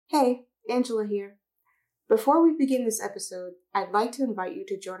Hey, Angela here. Before we begin this episode, I'd like to invite you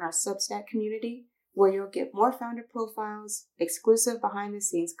to join our Substack community, where you'll get more founder profiles, exclusive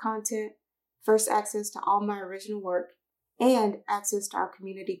behind-the-scenes content, first access to all my original work, and access to our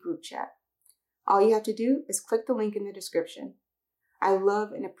community group chat. All you have to do is click the link in the description. I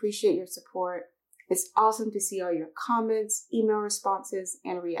love and appreciate your support. It's awesome to see all your comments, email responses,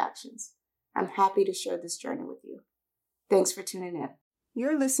 and reactions. I'm happy to share this journey with you. Thanks for tuning in.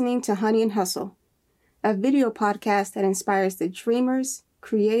 You're listening to Honey and Hustle, a video podcast that inspires the dreamers,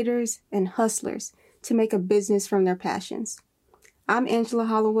 creators, and hustlers to make a business from their passions. I'm Angela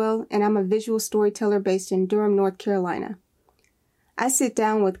Hollowell, and I'm a visual storyteller based in Durham, North Carolina. I sit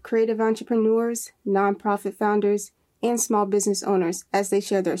down with creative entrepreneurs, nonprofit founders, and small business owners as they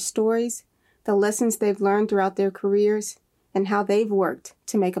share their stories, the lessons they've learned throughout their careers, and how they've worked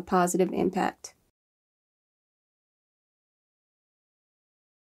to make a positive impact.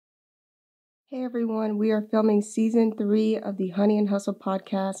 Hey everyone, we are filming Season 3 of the Honey and Hustle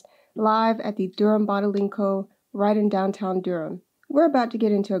podcast live at the Durham Bottling Co. right in downtown Durham. We're about to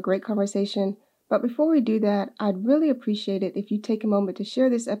get into a great conversation, but before we do that, I'd really appreciate it if you take a moment to share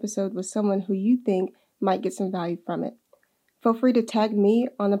this episode with someone who you think might get some value from it. Feel free to tag me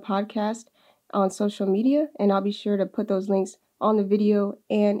on the podcast on social media, and I'll be sure to put those links on the video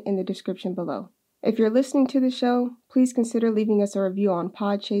and in the description below. If you're listening to the show, please consider leaving us a review on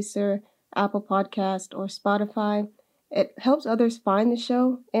Podchaser, Apple Podcast, or Spotify. It helps others find the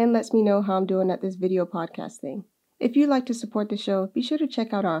show and lets me know how I'm doing at this video podcast thing. If you'd like to support the show, be sure to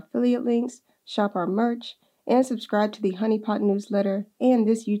check out our affiliate links, shop our merch, and subscribe to the Honey Pot newsletter and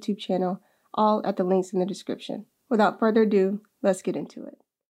this YouTube channel, all at the links in the description. Without further ado, let's get into it.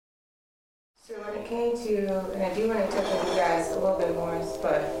 So when it came to, and I do want to touch on you guys a little bit more,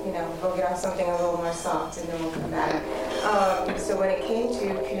 but, we'll get on something a little more soft and then we'll come back. So when it came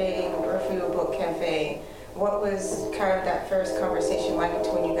to creating Orfeo Book Cafe, what was kind of that first conversation like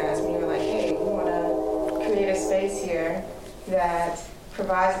between you guys when you were like, hey, we want to create a space here that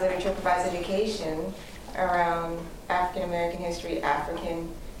provides literature, provides education around African American history,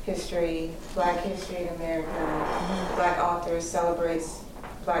 Black history in America, Black authors, celebrates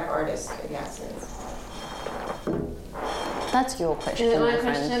Black artists in that sense. That's your question, my my friend.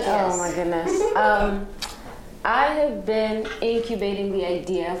 question? Yes. Oh my goodness. I have been incubating the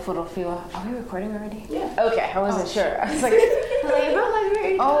idea for Orfeo. Are we recording already? Yeah. Okay, I wasn't sure. I was like,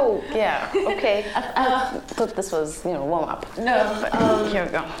 Oh, yeah. Okay. I thought this was, warm up. no. But here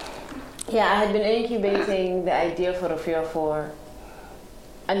we go. Yeah, I had been incubating the idea for Orfeo for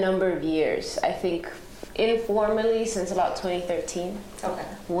a number of years. I think informally since about 2013. Okay.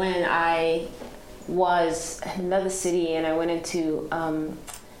 When I was in another city and I went into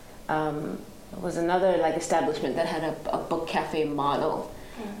was another establishment that had a book cafe model,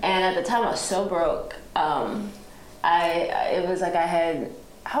 and at the time I was so broke. It was like I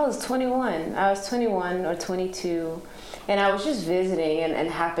was 21. I was 21 or 22, and I was just visiting and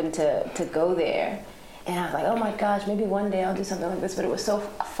happened to go there, and I was like, oh my gosh, maybe one day I'll do something like this. But it was so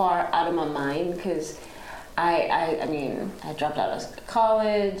far out of my mind because I dropped out of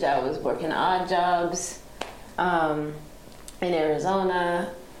college. I was working odd jobs in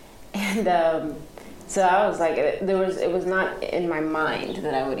Arizona, and so I was like, it was not in my mind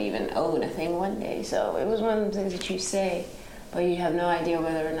that I would even own a thing one day. So it was one of the things that you say, but you have no idea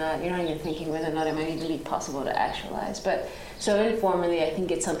whether or not, you're not even thinking whether or not it might even be possible to actualize. But so informally, I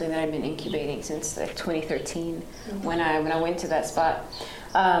think it's something that I've been incubating since 2013 when I went to that spot.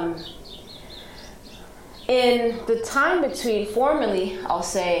 In the time between, formally, I'll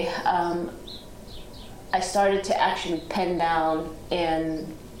say, I started to actually pen down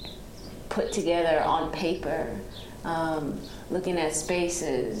and put together on paper, looking at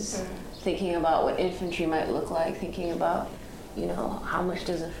spaces, thinking about what infantry might look like, thinking about, how much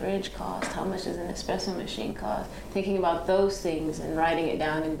does a fridge cost, how much does an espresso machine cost, thinking about those things and writing it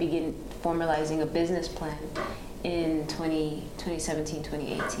down and begin formalizing a business plan in 2017,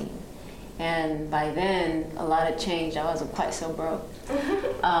 2018. And by then, a lot had changed. I wasn't quite so broke.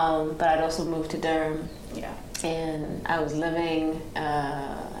 But I'd also moved to Durham. Yeah. And I was living,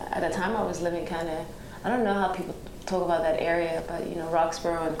 at the time I was living kind of, I don't know how people talk about that area, but,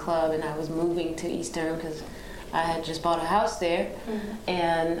 Roxborough and Club, and I was moving to East Durham because I had just bought a house there.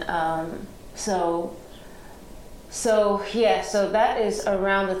 And so that is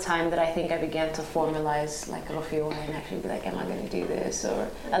around the time that I think I began to formalize Orfeo and actually be like, am I going to do this? Or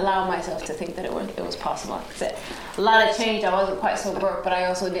allow myself to think that it was possible. Like I said, a lot had changed. I wasn't quite so broke, but I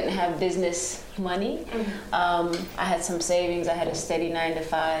also didn't have business money. I had some savings. I had a steady 9 to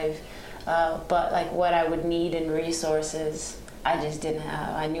 5. But what I would need in resources I just didn't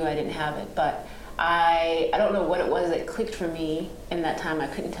have. I knew I didn't have it, but I don't know what it was that clicked for me in that time. I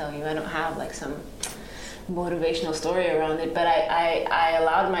couldn't tell you. I don't have like some motivational story around it, but I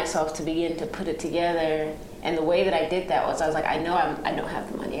allowed myself to begin to put it together. And the way that I did that was I was like, I know I don't have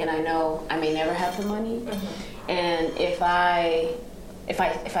the money, and I know I may never have the money. And if I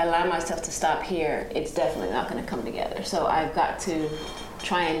allow myself to stop here, it's definitely not going to come together. So I've got to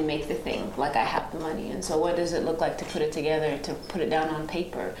try and make the thing like I have the money. And so what does it look like to put it together, to put it down on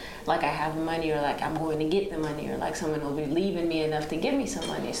paper like I have the money, or like I'm going to get the money, or like someone will believe in me enough to give me some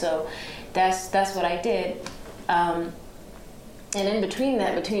money. So that's what I did. And in between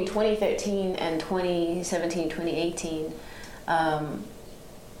that, between 2013 and 2017, 2018,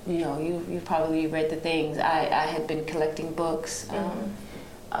 you probably read the things. I had been collecting books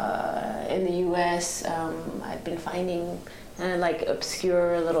in the U.S. I'd been finding like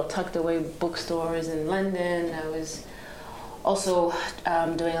obscure little tucked away bookstores in London. I was also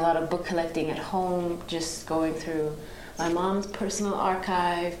doing a lot of book collecting at home, just going through my mom's personal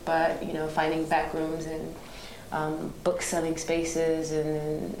archive, but finding back rooms and book selling spaces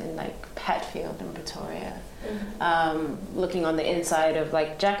in like Hatfield and Pretoria. Looking on the inside of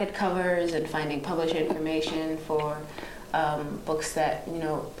like jacket covers and finding publisher information for books that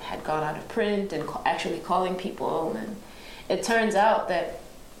had gone out of print, and actually calling people. And it turns out that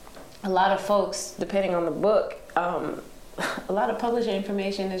a lot of folks, depending on the book, a lot of publisher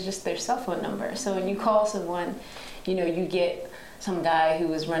information is just their cell phone number. So when you call someone, you get some guy who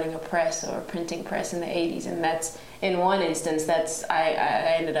was running a press or a printing press in the 80s, and that's, in one instance, I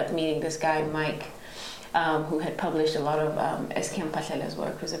ended up meeting this guy, Mike, who had published a lot of S.K. Mphahlele's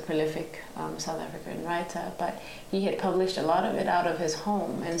work, who's a prolific South African writer, but he had published a lot of it out of his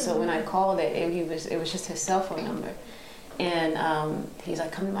home. And so when I called it was just his cell phone number. And he's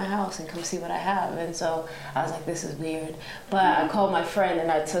like, come to my house and come see what I have. And so I was like, this is weird. But I called my friend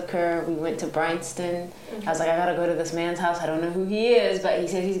and I took her. We went to Bryanston. I was like, I gotta go to this man's house. I don't know who he is, but he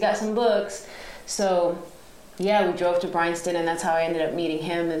said he's got some books. So yeah, we drove to Bryanston, and that's how I ended up meeting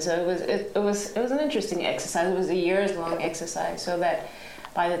him. And so it was an interesting exercise. It was a years-long exercise, so that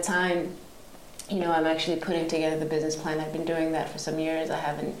by the time I'm actually putting together the business plan, I've been doing that for some years. I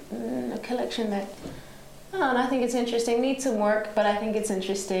have a collection that I think it's interesting. Needs some work, but I think it's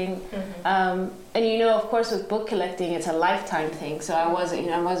interesting. And of course, with book collecting, it's a lifetime thing. So I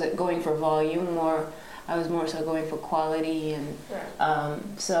wasn't going for volume, I was more so going for quality. And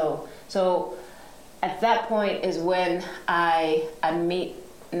so at that point is when I meet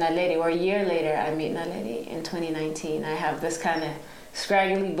Naledi, or a year later, I meet Naledi in 2019. I have this kind of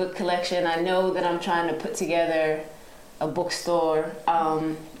scraggly book collection. I know that I'm trying to put together a bookstore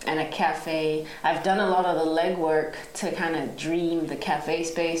and a cafe. I've done a lot of the legwork to kind of dream the cafe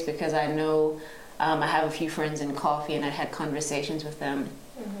space, because I know I have a few friends in coffee, and I had conversations with them.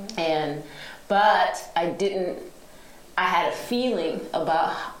 But I had a feeling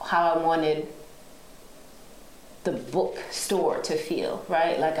about how I wanted the bookstore to feel,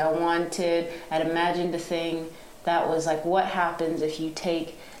 right? Like I'd imagined a thing that was like, what happens if you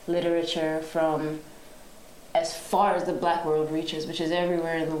take literature from as far as the Black world reaches, which is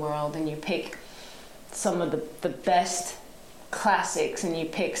everywhere in the world, and you pick some of the best classics, and you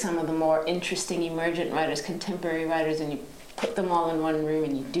pick some of the more interesting emergent writers, contemporary writers, and you put them all in one room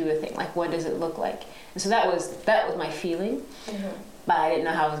and you do a thing. Like, what does it look like? And so that was my feeling. But I didn't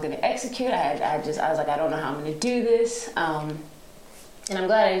know how I was going to execute. I was like, I don't know how I'm going to do this. And I'm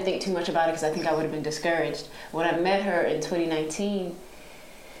glad I didn't think too much about it, because I think I would have been discouraged. When I met her in 2019,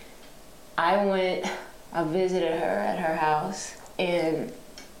 I visited her at her house, and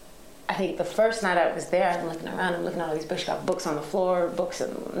I think the first night I was there, I'm looking around, I'm looking at all these books. She got books on the floor, books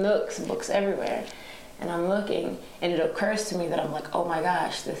in nooks, books everywhere. And I'm looking, and it occurs to me that I'm like, oh my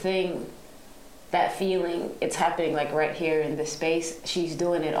gosh, that feeling, it's happening like right here in this space. She's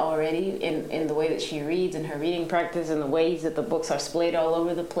doing it already in the way that she reads, and her reading practice, and the ways that the books are splayed all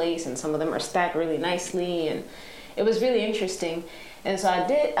over the place, and some of them are stacked really nicely, and it was really interesting. And so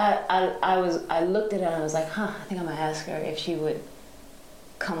I looked at her and I was like, I think I'm gonna ask her if she would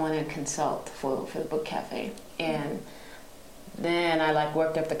come on and consult for the book cafe. And then I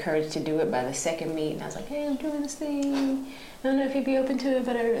worked up the courage to do it by the second meet, and I was like, hey, I'm doing this thing. I don't know if you'd be open to it,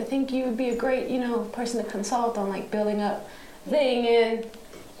 but I think you would be a great, person to consult on building up thing. And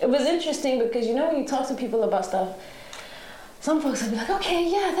it was interesting because, when you talk to people about stuff, some folks will be like, okay,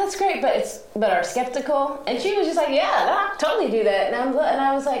 yeah, that's great, but are skeptical. And she was just like, yeah, I'll totally do that. And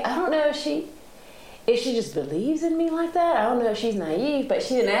I was like, I don't know if she just believes in me like that. I don't know if she's naive, but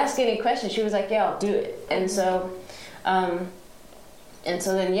she didn't ask any questions. She was like, yeah, I'll do it. And so then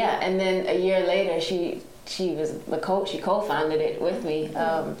a year later, she she was she co-founded it with me,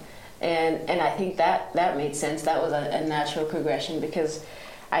 and I think that made sense. That was a natural progression, because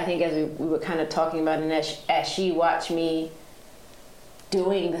I think as we were kind of talking about, and as she watched me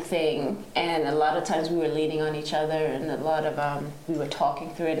doing the thing, and a lot of times we were leaning on each other, and a lot of we were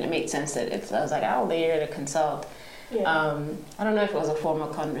talking through it, and it made sense that I was like, I'll lay here to consult. Yeah. I don't know if it was a formal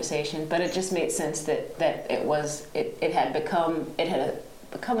conversation, but it just made sense that it had become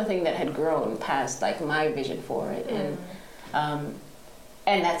a thing that had grown past like my vision for it,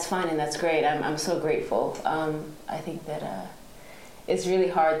 and that's fine, and that's great. I'm so grateful. I think that it's really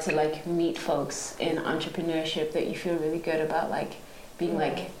hard to like meet folks in entrepreneurship that you feel really good about, like being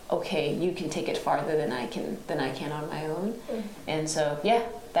like, okay, you can take it farther than I can on my own. And so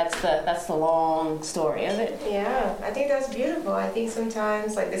that's the long story of it. Yeah, I think that's beautiful. I think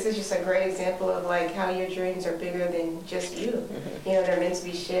sometimes like this is just a great example of like how your dreams are bigger than just you. You know, they're meant to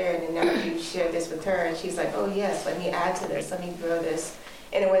be shared, and now you share this with her, and she's like, oh yes, let me add to this, let me grow this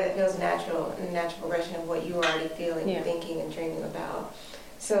in a way that feels natural, a natural progression of what you were already feeling, thinking, and dreaming about.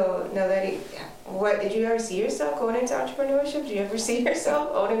 So, Naledi, what did you ever see yourself going into entrepreneurship? Did you ever see yourself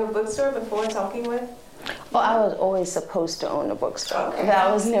owning a bookstore before talking with? Well, I was always supposed to own a bookstore. Okay.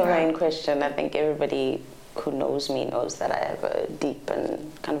 That was never in question. I think everybody who knows me knows that I have a deep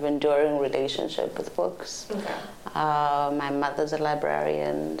and kind of enduring relationship with books. Okay. My mother's a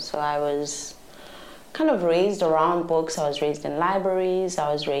librarian, so I was kind of raised around books. I was raised in libraries.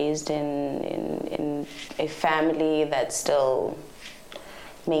 I was raised in a family that still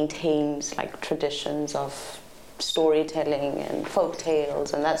maintains like traditions of storytelling and folk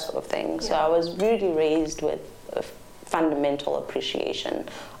tales and that sort of thing. So I was really raised with a fundamental appreciation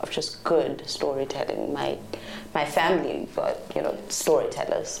of just good storytelling. My family got,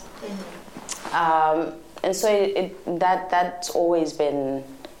 storytellers. And so that's always been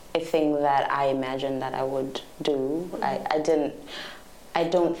a thing that I imagined that I would do. I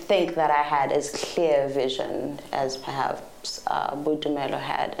don't think that I had as clear vision as perhaps Boitumelo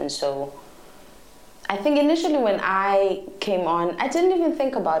had. And so I think initially when I came on, I didn't even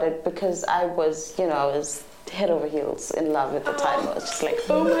think about it, because I was head over heels in love at the time. I was just like,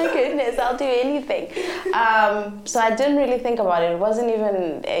 oh my goodness, I'll do anything. So I didn't really think about it. It wasn't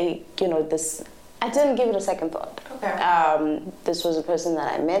even I didn't give it a second thought. Okay. This was a person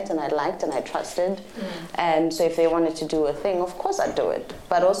that I met and I liked and I trusted, and so if they wanted to do a thing, of course I'd do it.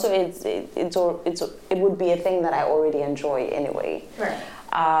 But also, it would be a thing that I already enjoy anyway. Right.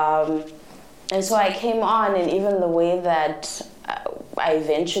 And so I came on, and even the way that I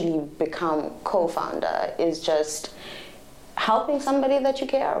eventually become co-founder is just helping somebody that you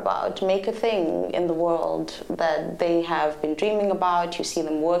care about make a thing in the world that they have been dreaming about. You see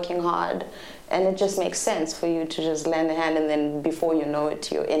them working hard, and it just makes sense for you to just lend a hand, and then before you know it,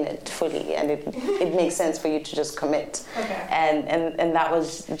 you're in it fully, and it makes sense for you to just commit. Okay. And that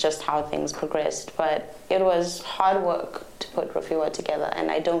was just how things progressed. But it was hard work to put Refiwa together, and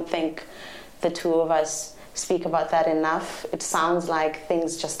I don't think the two of us speak about that enough. It sounds like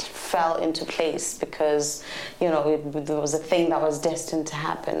things just fell into place because, there was a thing that was destined to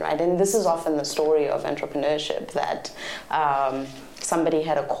happen, right? And this is often the story of entrepreneurship, that somebody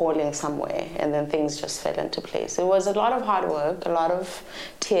had a calling somewhere and then things just fell into place. It was a lot of hard work, a lot of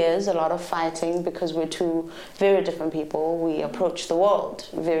tears, a lot of fighting, because we're two very different people. We approach the world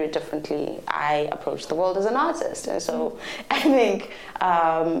very differently. I approach the world as an artist, and so I think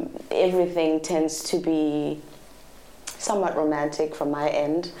everything tends to be somewhat romantic from my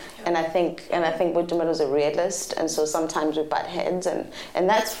end, and I think Boitumelo is a realist, and so sometimes we butt heads, and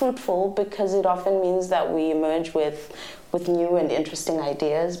that's fruitful, because it often means that we emerge with new and interesting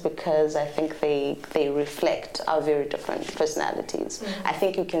ideas, because I think they reflect our very different personalities. I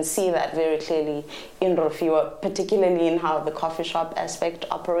think you can see that very clearly in Refiwa, particularly in how the coffee shop aspect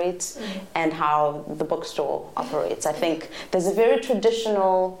operates and how the bookstore operates. I think there's a very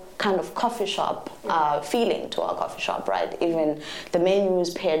traditional kind of coffee shop feeling to our coffee shop, right? Even the menu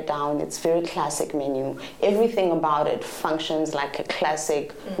is pared down. It's very classic menu. Everything about it functions like a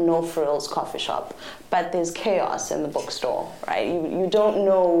classic no-frills coffee shop. But there's chaos in the bookstore, right? You don't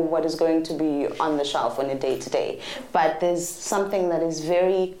know what is going to be on the shelf on a day-to-day. But there's something that is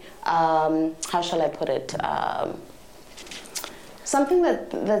very, how shall I put it? something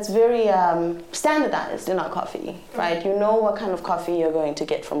that's very standardized in our coffee, right? You know what kind of coffee you're going to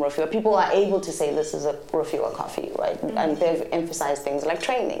get from Refuah. People are able to say this is a Refuah coffee, right? And they've emphasized things like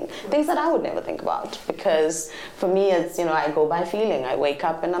training, things that I would never think about, because for me it's, I go by feeling. I wake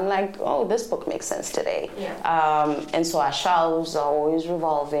up and I'm like, oh, this book makes sense today. And so our shelves are always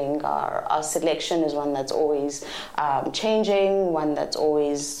revolving. Our selection is one that's always changing, one that's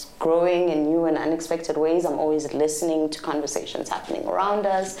always growing in new and unexpected ways. I'm always listening to conversations happening around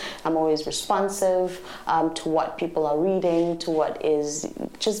us. I'm always responsive to what people are reading, to what is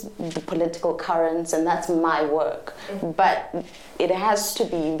just the political currents, and that's my work. But it has to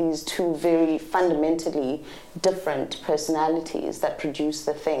be these two very fundamentally different personalities that produce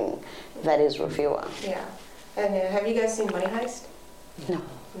the thing that is Refuah. Yeah. And have you guys seen Money Heist? No.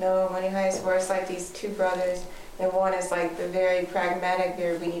 No, Money Heist, where it's like these two brothers, and one is like the very pragmatic,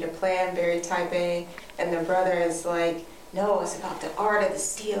 we need a plan, very type A, and the brother is like, no, it's about the art of the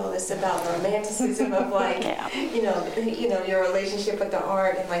steal. It's about the romanticism of like, your relationship with the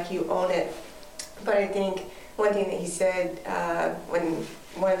art, and like you own it. But I think one thing that he said when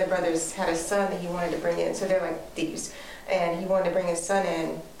one of the brothers had a son that he wanted to bring in, so they're like thieves, and he wanted to bring his son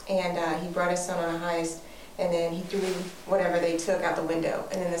in, and he brought his son on a heist. And then he threw whatever they took out the window,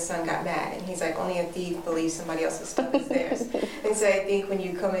 and then the son got mad. And he's like, only a thief believes somebody else's stuff is theirs. And so I think when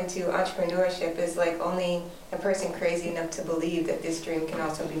you come into entrepreneurship, it's like only a person crazy enough to believe that this dream can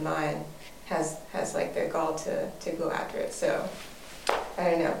also be mine has like the gall to go after it. So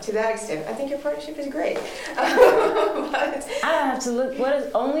I don't know. To that extent, I think your partnership is great. But I have to look. What is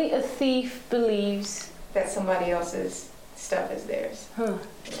only a thief believes that somebody else's stuff is theirs. Huh.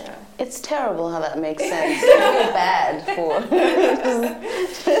 Yeah. It's terrible how that makes sense. It's really bad for.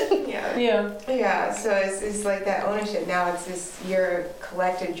 Yeah. So it's like that ownership. Now it's this your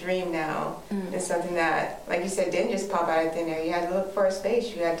collective dream now. It's something that, like you said, didn't just pop out of thin air. You had to look for a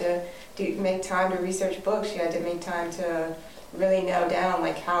space. You had to make time to research books. You had to make time to really nail down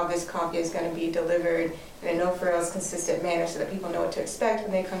like how this coffee is going to be delivered in a no-frills, consistent manner, so that people know what to expect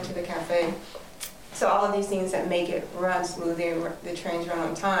when they come to the cafe. So all of these things that make it run smoothly and the trains run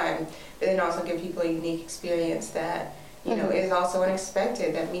on time, but then also give people a unique experience that, is also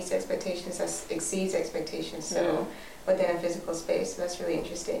unexpected, that meets expectations, that exceeds expectations, so within a physical space. So that's really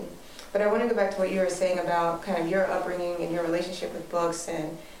interesting. But I want to go back to what you were saying about kind of your upbringing and your relationship with books,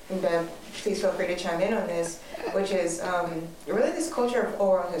 and Bev, please feel free to chime in on this, which is really this culture of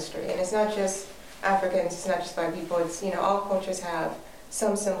oral history. And it's not just Africans, it's not just Black people, it's, all cultures have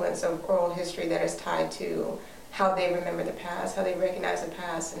some semblance of oral history that is tied to how they remember the past, how they recognize the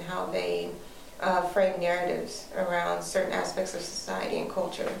past, and how they frame narratives around certain aspects of society and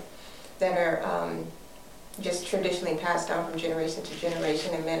culture that are just traditionally passed down from generation to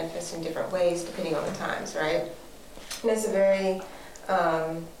generation and manifest in different ways depending on the times, right? And it's a very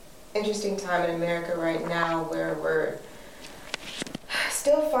interesting time in America right now where we're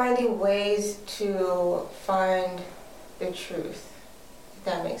still finding ways to find the truth.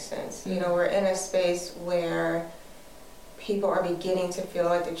 That makes sense. We're in a space where people are beginning to feel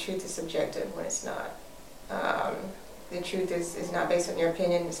like the truth is subjective when it's not. The truth is not based on your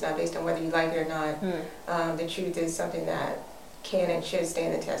opinion. It's not based on whether you like it or not. The truth is something that can and should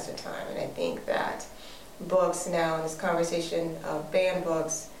stand the test of time. And I think that books now, and this conversation of banned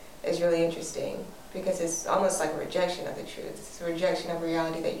books, is really interesting because it's almost like a rejection of the truth. It's a rejection of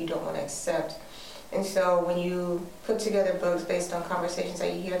reality that you don't want to accept. And so when you put together books based on conversations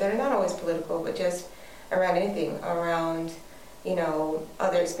that you hear that are not always political, but just around anything, around,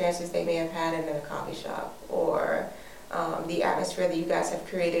 other experiences they may have had in a coffee shop, or the atmosphere that you guys have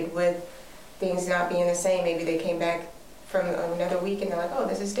created with things not being the same. Maybe they came back from another week and they're like, oh,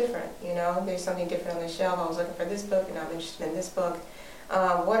 this is different, there's something different on the shelf. I was looking for this book and I'm interested in this book.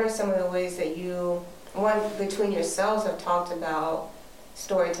 What are some of the ways that you, between yourselves, have talked about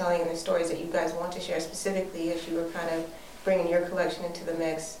storytelling and the stories that you guys want to share specifically as you were kind of bringing your collection into the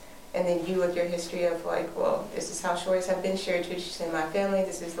mix, and then you with your history of like, well, this is how stories have been shared traditionally in my family,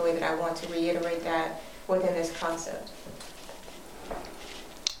 this is the way that I want to reiterate that within this concept.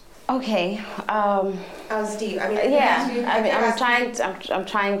 Okay. I was deep. I'm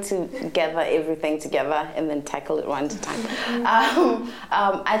trying to gather everything together and then tackle it one at a time.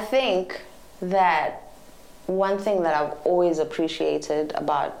 I think that one thing that I've always appreciated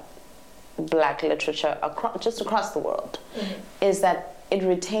about Black literature across the world is that it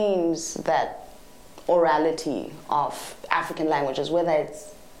retains that orality of African languages, whether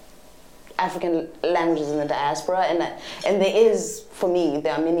it's African languages in the diaspora, and there is, for me,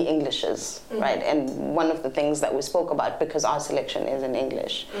 there are many Englishes, right? And one of the things that we spoke about, because our selection is in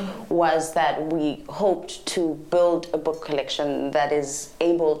English, was that we hoped to build a book collection that is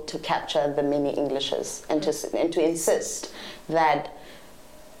able to capture the many Englishes, and to insist that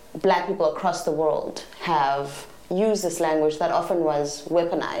Black people across the world have used this language that often was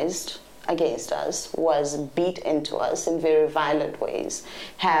weaponized against us, was beat into us in very violent ways,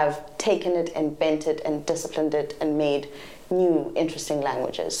 have taken it and bent it and disciplined it and made new, interesting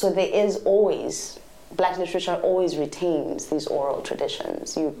languages. So there is always, Black literature always retains these oral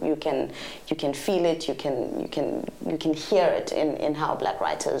traditions. You can feel it, you can hear it in how Black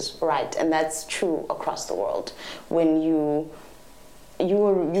writers write, and that's true across the world. When you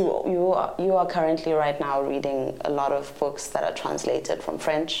are currently right now reading a lot of books that are translated from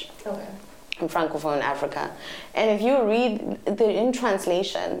French, from Francophone Africa, and if you read, they're in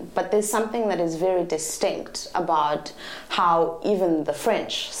translation, but there's something that is very distinct about how even the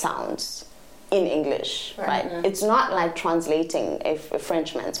French sounds in English, right? It's not like translating a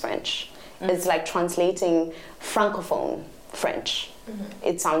Frenchman's French. It's like translating Francophone French.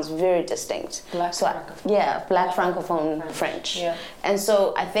 It sounds very distinct. Black Francophone French. Yeah. And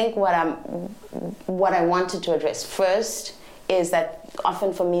so I think what I wanted to address first is that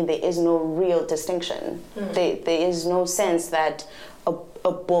often for me there is no real distinction. There is no sense that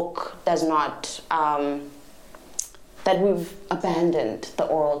a book does not that we've abandoned the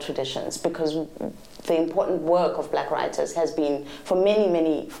oral traditions, because the important work of Black writers has been for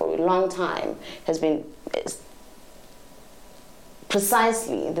a long time has been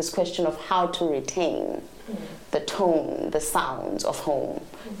precisely this question of how to retain the tone, the sounds of home,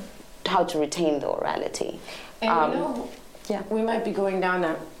 how to retain the orality. And we might be going down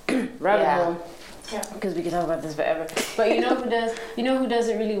a rabbit hole, because we could talk about this forever. But you know who does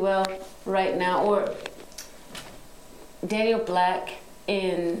it really well right now, or Daniel Black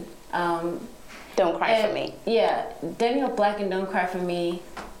in Don't Cry for Me. Yeah, Daniel Black in Don't Cry for Me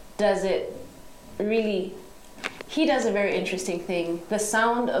does it really. He does a very interesting thing. The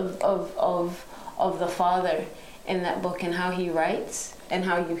sound of the father in that book, and how he writes and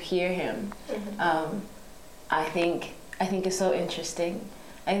how you hear him, I think is so interesting.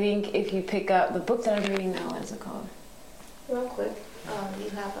 I think if you pick up the book that I'm reading now, what is it called? Real quick, you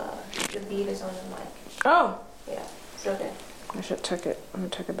have the beat is on the mic. Oh, yeah, it's okay. I should tuck it. I'm gonna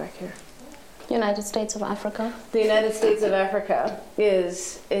tuck it back here. United States of Africa. The United States of Africa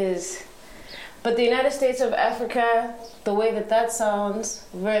is. But the United States of Africa, the way that sounds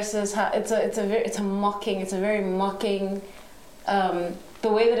versus how it's a very mocking.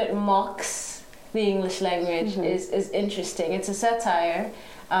 The way that it mocks the English language is interesting. It's a satire.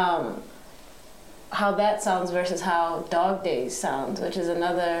 How that sounds versus how Dog Days sounds, which is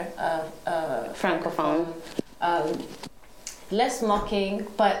another Francophone. Less mocking,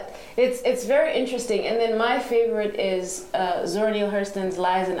 but it's very interesting. And then my favorite is Zora Neale Hurston's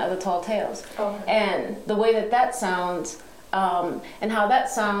Lies and Other Tall Tales. And the way that sounds, and how that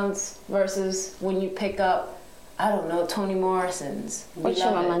sounds versus when you pick up, I don't know, Toni Morrison's or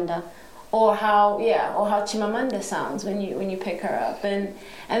Chimamanda. Or how Chimamanda sounds when you pick her up. And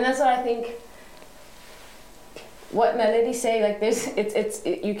that's what I think. What Melody say, like this,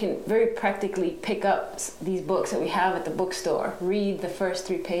 you can very practically pick up these books that we have at the bookstore, read the first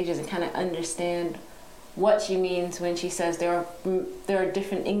 3 pages, and kind of understand what she means when she says there are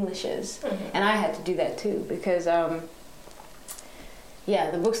different Englishes. And I had to do that too, because the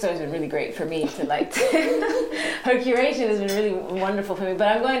bookstore has been really great for me to like. Her curation has been really wonderful for me. But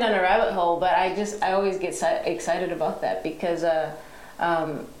I'm going down a rabbit hole. But I always get excited about that, because.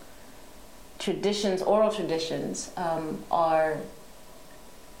 Oral traditions are,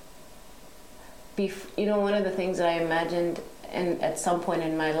 one of the things that I imagined at some point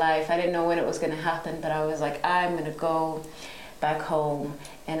in my life. I didn't know when it was going to happen, but I was like, I'm going to go back home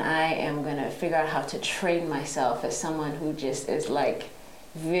and I am going to figure out how to train myself as someone who just is like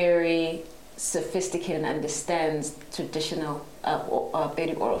very sophisticated and understands traditional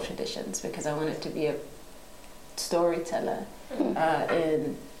Bedi oral traditions, because I wanted to be a storyteller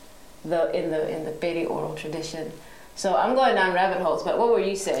in the Bedi oral tradition. So I'm going down rabbit holes, but what were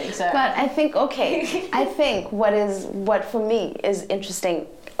you saying? So, but I think what for me is interesting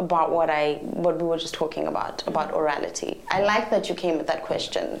about what we were just talking about orality. I like that you came with that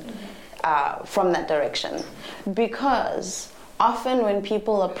question from that direction, because often when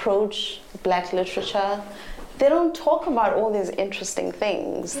people approach Black literature, they don't talk about all these interesting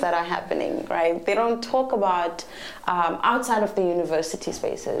things that are happening, right? They don't talk about outside of the university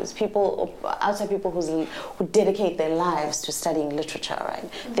spaces, people who dedicate their lives to studying literature, right?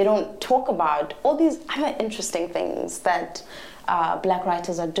 They don't talk about all these other interesting things that Black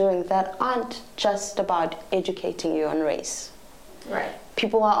writers are doing that aren't just about educating you on race. Right.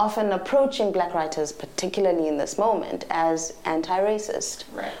 People are often approaching Black writers, particularly in this moment, as anti-racist.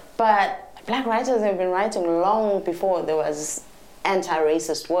 Right. But Black writers have been writing long before there was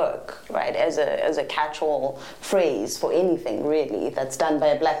anti-racist work, right? As a catch-all phrase for anything really that's done by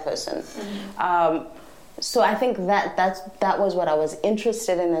a Black person. So I think that was what I was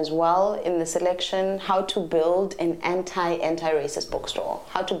interested in as well in the selection: how to build an anti-racist bookstore,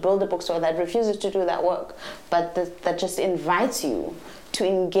 how to build a bookstore that refuses to do that work, but that just invites you to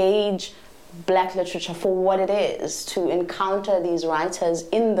engage Black literature for what it is, to encounter these writers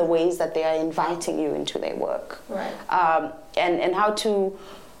in the ways that they are inviting you into their work. Right. And how to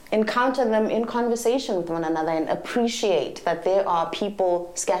encounter them in conversation with one another and appreciate that there are people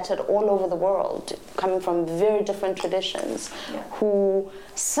scattered all over the world, coming from very different traditions, who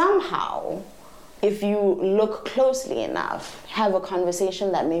somehow, if you look closely enough, have a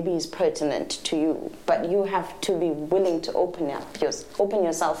conversation that maybe is pertinent to you, but you have to be willing to open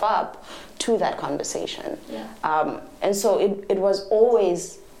yourself up to that conversation. And so it was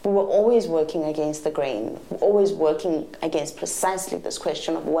always, we were always working against the grain, always working against precisely this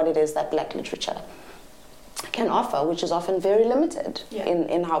question of what it is that Black literature can offer, which is often very limited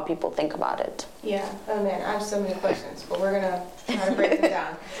in how people think about it. Yeah, oh man, I have so many questions, but we're gonna try to break them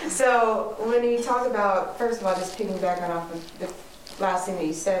down. So when you talk about, first of all, just piggybacking off of the last thing that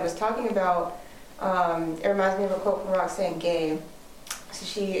you said, was talking about, it reminds me of a quote from Roxane Gay. So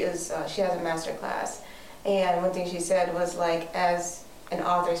she has a master class, and one thing she said was, like, as an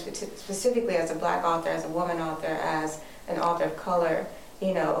author, specifically as a Black author, as a woman author, as an author of color,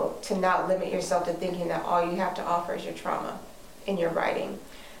 you know, to not limit yourself to thinking that all you have to offer is your trauma in your writing.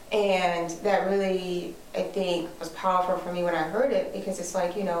 And that really, I think, was powerful for me when I heard it, because it's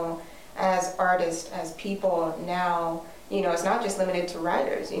like, you know, as artists, as people now, you know, it's not just limited to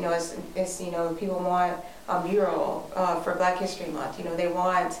writers. You know, it's you know, people want a mural for Black History Month. You know, they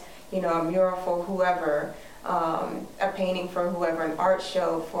want, you know, a mural for whoever, a painting for whoever, an art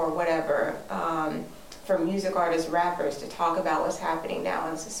show for whatever, for music artists, rappers, to talk about what's happening now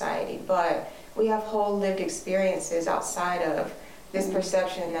in society. But we have whole lived experiences outside of this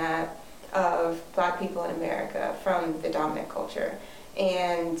perception that of Black people in America from the dominant culture.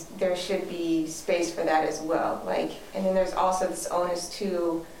 And there should be space for that as well. Like, and then there's also this onus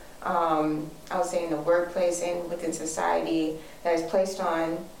to, I would say, in the workplace and within society, that is placed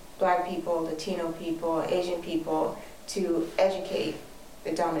on Black people, Latino people, Asian people, to educate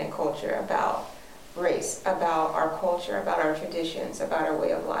the dominant culture about race, about our culture, about our traditions, about our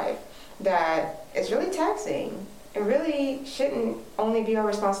way of life. That is really taxing. It really shouldn't only be our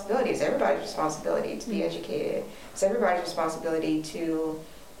responsibility. It's everybody's responsibility to be educated. It's everybody's responsibility to,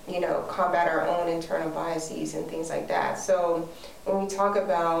 you know, combat our own internal biases and things like that. So when we talk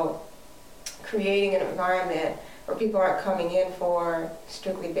about creating an environment where people aren't coming in for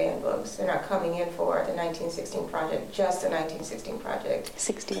strictly banned books, they're not coming in for the 1916 Project, just the 1916 Project.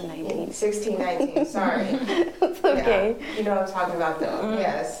 1619. 1619, sorry. It's okay. Yeah, you know what I'm talking about, though.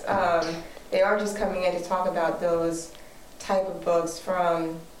 Yes. They are just coming in to talk about those type of books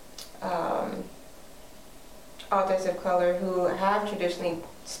from authors of color who have traditionally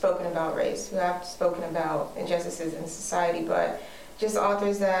spoken about race, who have spoken about injustices in society, but just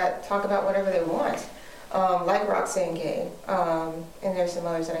authors that talk about whatever they want, like Roxane Gay, and there's some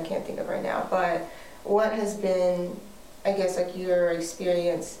others that I can't think of right now. But what has been, I guess, like your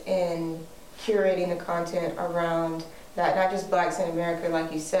experience in curating the content around that, not just Blacks in America,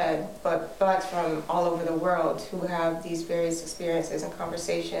 like you said, but Blacks from all over the world who have these various experiences and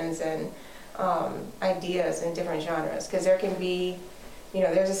conversations and ideas in different genres? Because there can be, you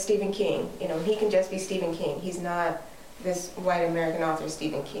know, there's a Stephen King, you know, he can just be Stephen King. He's not this white American author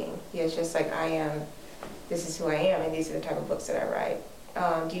Stephen King. He is just like, I am, this is who I am, and these are the type of books that I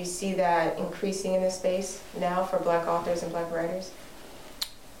write. Do you see that increasing in this space now for Black authors and Black writers?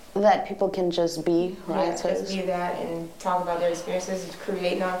 That people can just be writers. Yeah, just be that and talk about their experiences,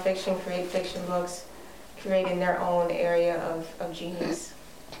 create nonfiction, create fiction books, creating their own area of genius.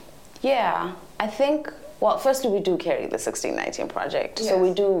 Yeah, I think, well, firstly, we do carry the 1619 Project. Yes. So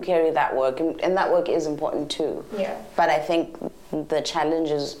we do carry that work, and that work is important too. Yeah. But I think the challenge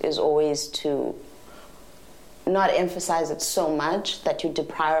is always to not emphasize it so much that you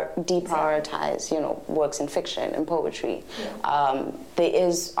deprioritize, you know, works in fiction and poetry. Yeah. There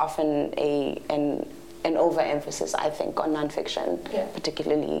is often an an overemphasis, I think, on nonfiction,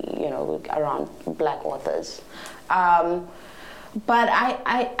 particularly, around Black authors. But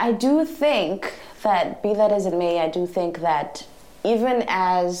I do think that, be that as it may, I do think that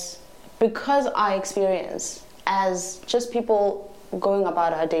because our experience as just people going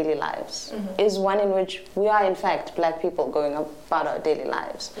about our daily lives is one in which we are, in fact, Black people going about our daily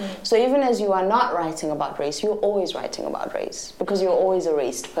lives. So even as you are not writing about race, you're always writing about race because you're always a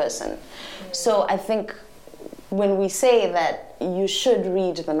raced person. So I think when we say that you should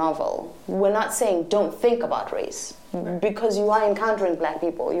read the novel, we're not saying don't think about race, because you are encountering Black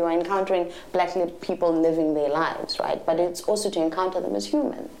people, you are encountering Black people living their lives, right? But it's also to encounter them as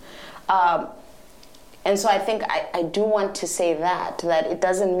human. And so I think I do want to say that it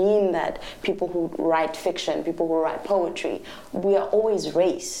doesn't mean that people who write fiction, people who write poetry, we are always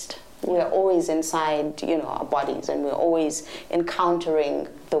raced. We are always inside, our bodies, and we're always encountering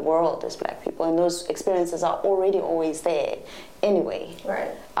the world as Black people. And those experiences are already always there anyway.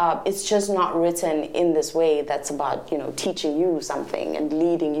 Right. It's just not written in this way that's about, teaching you something and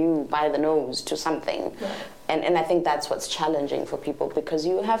leading you by the nose to something. Right. And I think that's what's challenging for people, because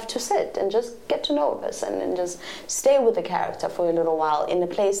you have to sit and just get to know a person and just stay with the character for a little while in a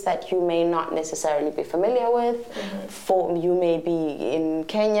place that you may not necessarily be familiar with. You may be in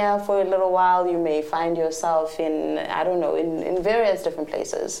Kenya for a little while, you may find yourself in various different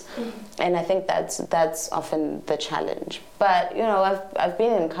places. And I think that's often the challenge. But, I've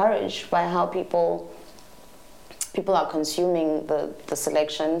been encouraged by how people are consuming the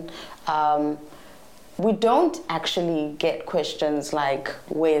selection. We don't actually get questions like,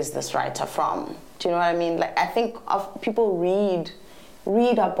 where's this writer from? Do you know what I mean? Like, I think people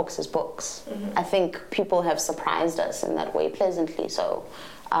read our books as books. I think people have surprised us in that way, pleasantly so.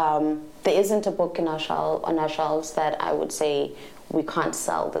 There isn't a book on our shelves that I would say we can't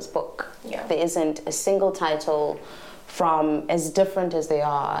sell this book. Yeah. There isn't a single title from, as different as they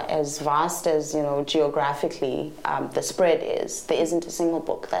are, as vast as, geographically the spread is, there isn't a single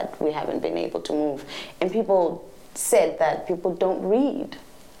book that we haven't been able to move. And people said that people don't read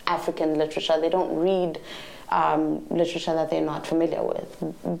African literature, they don't read literature that they're not familiar with.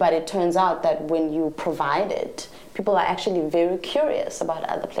 But it turns out that when you provide it, people are actually very curious about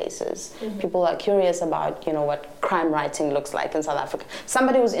other places. People are curious about, what crime writing looks like in South Africa.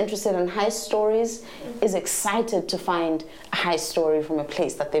 Somebody who's interested in heist stories is excited to find a heist story from a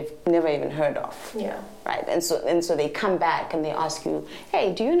place that they've never even heard of. Yeah. Right? And so they come back and they ask you,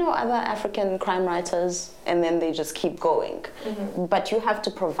 hey, do you know other African crime writers? And then they just keep going. But you have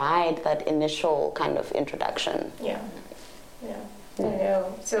to provide that initial kind of introduction. Yeah. I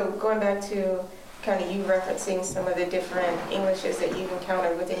know. So going back to kind of you referencing some of the different Englishes that you've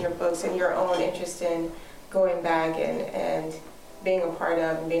encountered within your books and your own interest in going back and being a part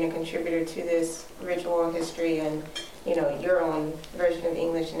of and being a contributor to this rich oral history and, your own version of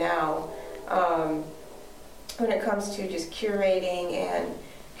English now. When it comes to just curating and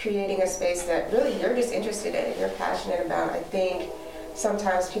creating a space that really you're just interested in and you're passionate about, I think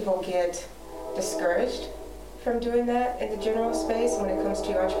sometimes people get discouraged from doing that in the general space. When it comes to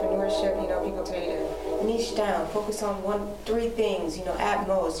entrepreneurship, people tell you to niche down, focus on 3 things, at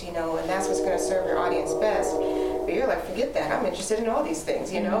most, and that's what's going to serve your audience best. But you're like, forget that, I'm interested in all these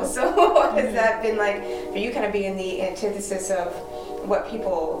things, So has that been like, for you kind of being the antithesis of what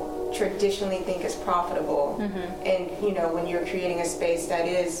people traditionally think is profitable, and, when you're creating a space that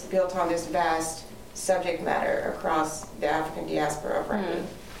is built on this vast subject matter across the African diaspora of writing?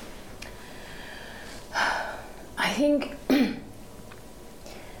 I think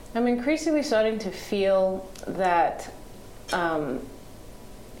I'm increasingly starting to feel that the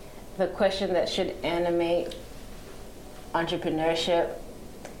question that should animate entrepreneurship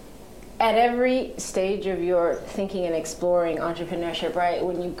at every stage of your thinking and exploring entrepreneurship, right?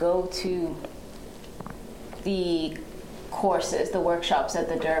 When you go to the courses, the workshops at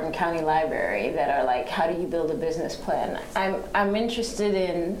the Durham County Library that are like, how do you build a business plan? I'm interested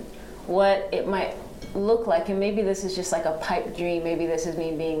in what it might look like, and maybe this is just like a pipe dream, maybe this is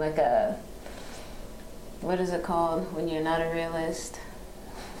me being like a, what is it called when you're not a realist?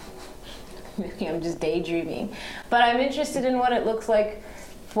 Maybe I'm just daydreaming. But I'm interested in what it looks like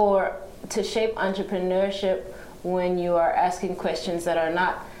to shape entrepreneurship when you are asking questions that are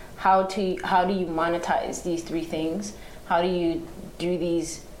not how do you monetize these 3 things? How do you do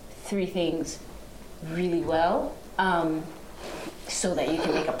these 3 things really well? So that you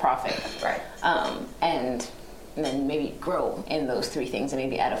can make a profit, right? And then maybe grow in those 3 things and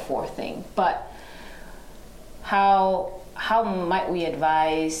maybe add a 4th thing. But how might we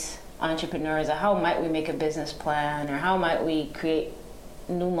advise entrepreneurs, or how might we make a business plan, or how might we create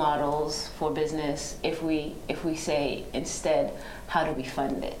new models for business if we say instead, how do we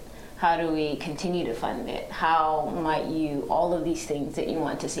fund it? How do we continue to fund it? How might you, all of these things that you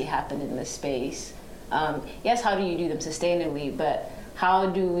want to see happen in this space, yes, how do you do them sustainably, but how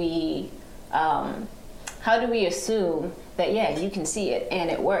do we assume that, yeah, you can see it and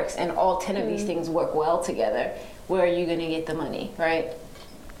it works and all 10 of these things work well together? Where are you going to get the money, right?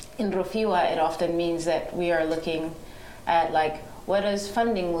 In Rofhiwa, it often means that we are looking at, like, what does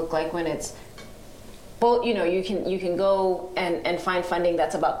funding look like when it's both, you can go and find funding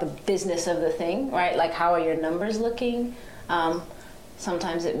that's about the business of the thing, right? Like, how are your numbers looking?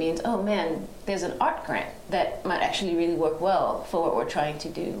 Sometimes it means, oh man, there's an art grant that might actually really work well for what we're trying to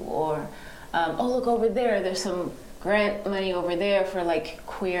do. Or, oh, look over there's some grant money over there for like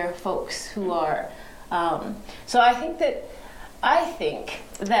queer folks who are, so I think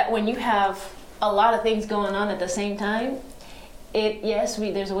that when you have a lot of things going on at the same time, there's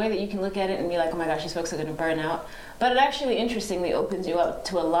a way that you can look at it and be like, oh my gosh, these folks are going to burn out. But it actually, interestingly, opens you up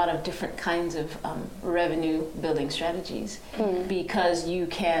to a lot of different kinds of revenue building strategies, because you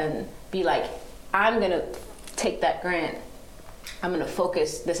can be like, I'm going to take that grant, I'm going to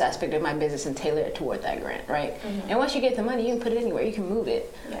focus this aspect of my business and tailor it toward that grant, right? And once you get the money, you can put it anywhere, you can move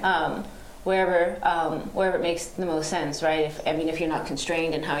it. Wherever it makes the most sense, right? If you're not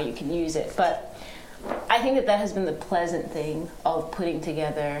constrained in how you can use it. But I think that has been the pleasant thing of putting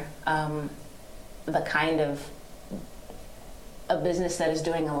together the kind of a business that is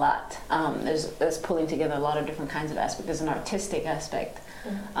doing a lot. There's pulling together a lot of different kinds of aspects. There's an artistic aspect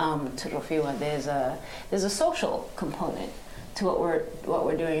to Rofhiwa. There's a social component to what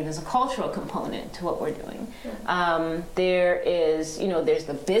we're doing. There's a cultural component to what we're doing. There's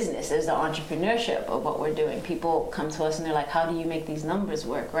the business, there's the entrepreneurship of what we're doing. People come to us and they're like, how do you make these numbers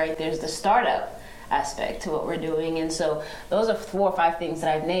work, right? There's the startup aspect to what we're doing. And so those are 4 or 5 things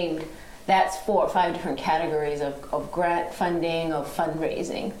that I've named. That's 4 or 5 different categories of grant funding, of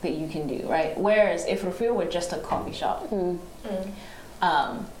fundraising that you can do, right? Whereas if Rofhiwa were just a coffee shop,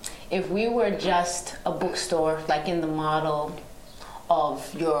 if we were just a bookstore, like in the model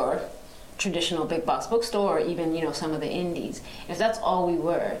of your traditional big box bookstore, or even some of the indies, if that's all we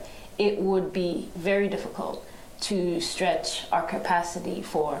were, it would be very difficult to stretch our capacity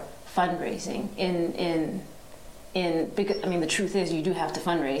for fundraising because the truth is you do have to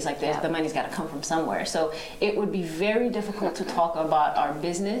fundraise, like the money's got to come from somewhere. So it would be very difficult to talk about our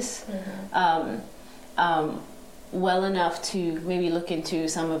business well enough to maybe look into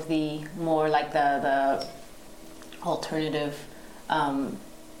some of the more like the alternative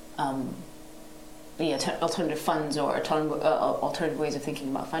alternative funds or alternative ways of thinking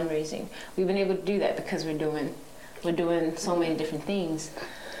about fundraising. We've been able to do that because we're doing so many different things.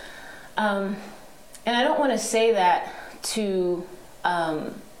 And I don't want to say that to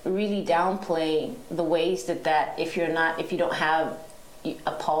really downplay the ways that if you don't have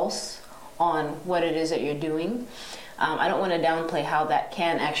a pulse on what it is that you're doing, I don't want to downplay how that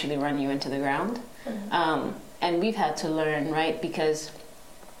can actually run you into the ground. And we've had to learn, right? Because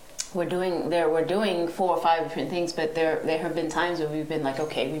we're doing 4 or 5 different things, but there have been times where we've been like,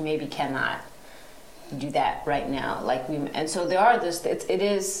 okay, we maybe cannot do that right now. And so there are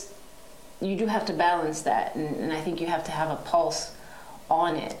you do have to balance that, and I think you have to have a pulse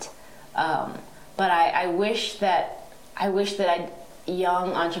on it. But I wish that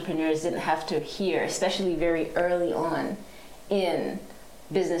young entrepreneurs didn't have to hear, especially very early on in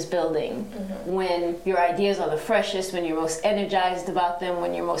business building, when your ideas are the freshest, when you're most energized about them,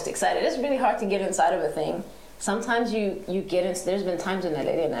 when you're most excited. It's really hard to get inside of a thing. Sometimes you get in. There's been times when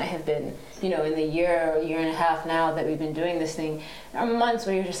Naledi and I have been, in the year and a half now that we've been doing this thing, there are months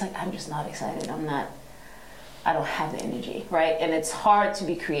where you're just like, I'm just not excited. I don't have the energy, right? And it's hard to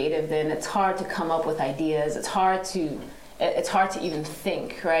be creative then. It's hard to come up with ideas. It's hard to even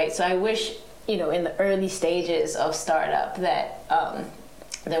think, right? So I wish, in the early stages of startup that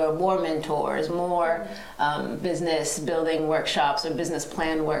there were more mentors, more business building workshops or business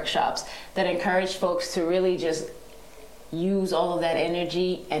plan workshops that encourage folks to really just use all of that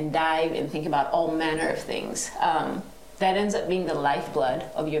energy and dive and think about all manner of things. That ends up being the lifeblood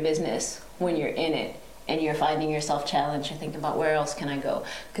of your business when you're in it and you're finding yourself challenged and thinking about where else can I go?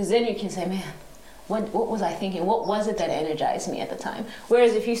 Because then you can say, man, what was I thinking? What was it that energized me at the time?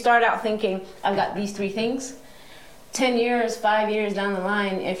 Whereas if you start out thinking, I've got these 3 things, 10 years, 5 years down the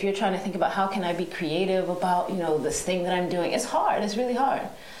line, if you're trying to think about how can I be creative about, this thing that I'm doing, it's hard. It's really hard.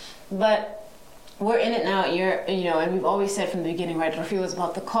 But we're in it now. And we've always said from the beginning, right? Rofhiwa was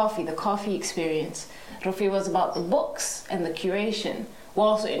about the coffee experience. Rofhiwa was about the books and the curation. we're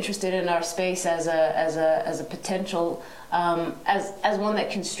also interested in our space as a potential as one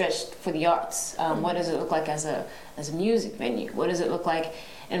that can stretch for the arts. What does it look like as a music venue? What does it look like?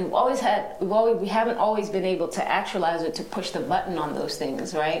 And we haven't always been able to actualize it, to push the button on those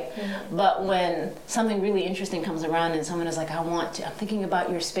things, right? Mm-hmm. But when something really interesting comes around and someone is like, I'm thinking about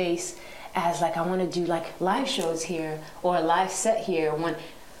your space as like, I want to do like live shows here or a live set here.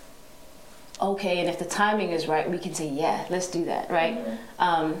 Okay, and if the timing is right, we can say, yeah, let's do that, right?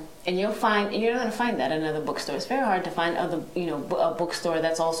 Mm-hmm. And you're not going to find that in other bookstores. It's very hard to find a bookstore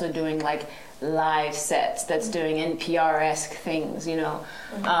that's also doing like live sets, that's doing NPR-esque things,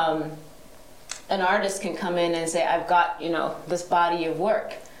 Mm-hmm. An artist can come in and say, I've got, this body of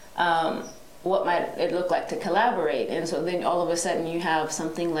work. What might it look like to collaborate? And so then all of a sudden you have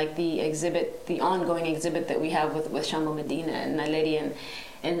something like the ongoing exhibit that we have with Shambo Medina and Naledi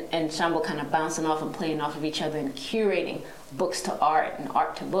and Shambo kind of bouncing off and playing off of each other and curating books to art and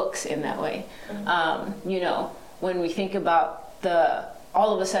art to books in that way. Mm-hmm. When we think about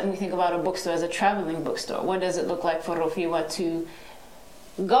all of a sudden we think about a bookstore as a traveling bookstore. What does it look like for Rofhiwa to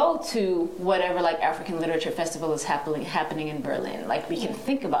go to whatever like African Literature Festival is happening in Berlin? Like we can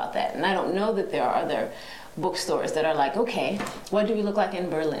think about that. And I don't know that there are other bookstores that are like, okay, what do we look like in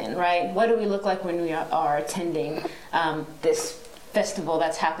Berlin, right? What do we look like when we are attending this festival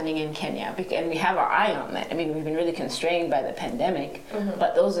that's happening in Kenya? And we have our eye on that. I mean, we've been really constrained by the pandemic, mm-hmm.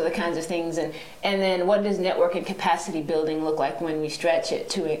 but those are the kinds of things. And then what does network and capacity building look like when we stretch it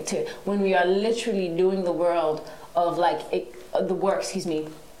to when we are literally doing the world of the work,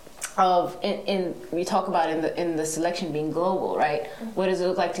 of we talk about in the selection being global, right? Mm-hmm. What does it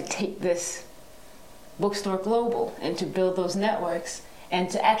look like to take this bookstore global and to build those networks and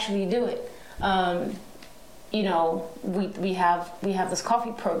to actually do it? We have this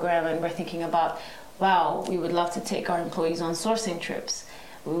coffee program, and we're thinking about, wow, we would love to take our employees on sourcing trips.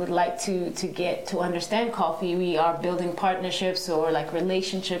 We would like to get to understand coffee. We are building partnerships or like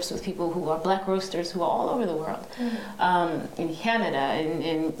relationships with people who are Black roasters who are all over the world, mm-hmm. In Canada,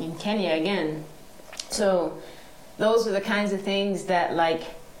 in Kenya again. So those are the kinds of things that like,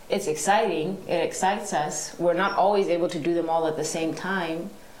 it's exciting. It excites us. We're not always able to do them all at the same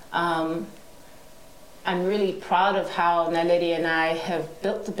time. I'm really proud of how Naledi and I have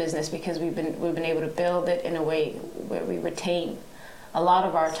built the business because we've been able to build it in a way where we retain a lot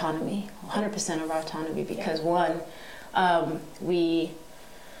of our autonomy, 100% of our autonomy, because we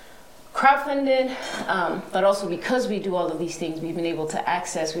crowdfunded, but also because we do all of these things, we've been able to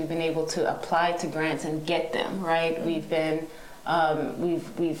apply to grants and get them, right? We've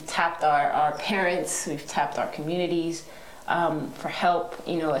tapped our parents, we've tapped our communities for help,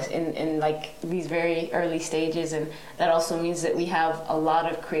 in like these very early stages, and that also means that we have a lot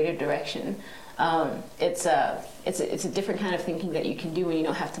of creative direction. It's a different kind of thinking that you can do when you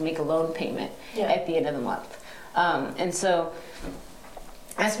don't have to make a loan payment at the end of the month, and so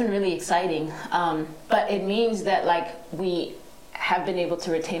that's been really exciting. But it means that like we have been able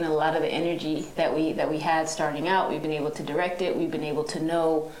to retain a lot of the energy that we had starting out. We've been able to direct it. We've been able to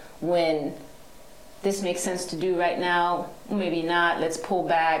know when this makes sense to do right now, maybe not, let's pull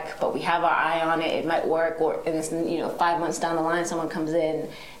back, but we have our eye on it, it might work, and it's, 5 months down the line, someone comes in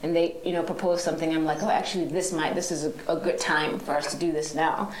and they, propose something, I'm like, oh, actually, this is a good time for us to do this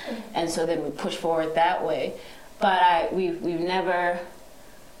now. And so then we push forward that way. But we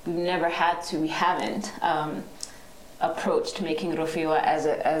haven't approached making Rofhiwa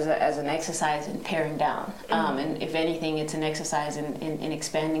as an exercise in paring down, and if anything, it's an exercise in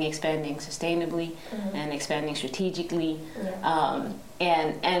expanding sustainably, mm-hmm. and expanding strategically, and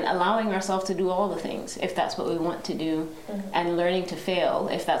allowing ourselves to do all the things if that's what we want to do, mm-hmm. and learning to fail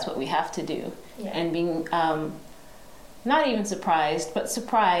if that's what we have to do, and being not even surprised, but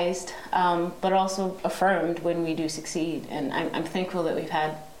surprised, but also affirmed when we do succeed. And I'm thankful that we've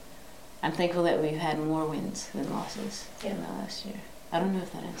had more wins than losses in the last year. I don't know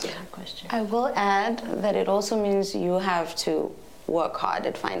if that answers your question. I will add that it also means you have to work hard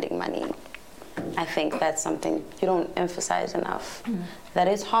at finding money. I think that's something you don't emphasize enough. Mm. That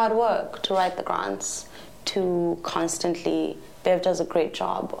it's hard work to write the grants, to constantly, Bev does a great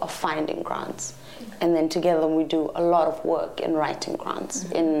job of finding grants. Mm-hmm. And then together we do a lot of work in writing grants,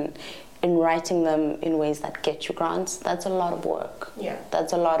 mm-hmm. in writing them in ways that get you grants. That's a lot of work. Yeah.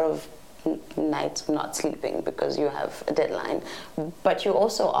 That's a lot of nights of not sleeping because you have a deadline, but you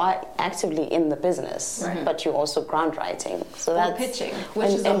also are actively in the business, right. But you also grant writing, so that's pitching,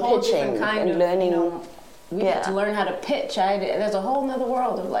 which is a whole different kind of learning. We have to learn how to pitch. There's a whole other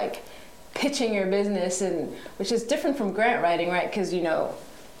world of like pitching your business, and which is different from grant writing, right? Because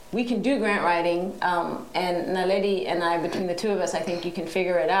we can do grant writing, and Naledi and I, between the two of us, I think you can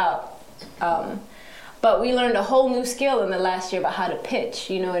figure it out. But we learned a whole new skill in the last year about how to pitch,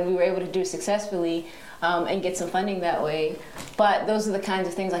 and we were able to do it successfully and get some funding that way. But those are the kinds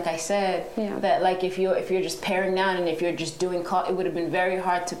of things, like I said, that like if you're just paring down and if you're just doing it would have been very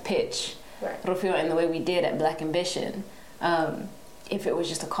hard to pitch Rufio in the way we did at Black Ambition if it was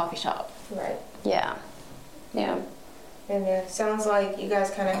just a coffee shop. Right. Yeah. And it sounds like you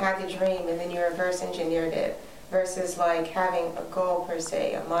guys kind of had the dream and then you reverse engineered it versus like having a goal per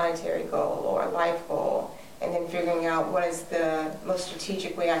se, a monetary goal or a life goal, and then figuring out what is the most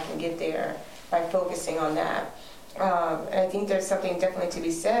strategic way I can get there by focusing on that. And I think there's something definitely to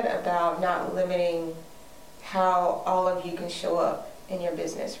be said about not limiting how all of you can show up in your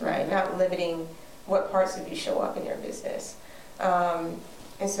business, right? Not limiting what parts of you show up in your business. And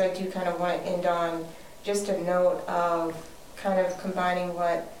so I do kind of want to end on just a note of kind of combining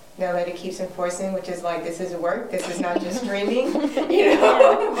what Naledi keeps enforcing, which is like, this is work, this is not just dreaming, but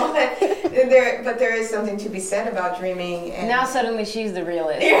there is something to be said about dreaming. And now suddenly she's the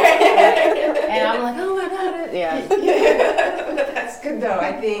realist. And I'm like, oh my God. Yeah. That's good though.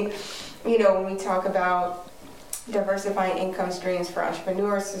 I think, when we talk about diversifying income streams for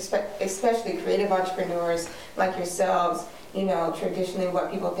entrepreneurs, especially creative entrepreneurs like yourselves, traditionally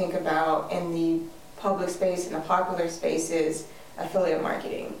what people think about in the public space and the popular space is affiliate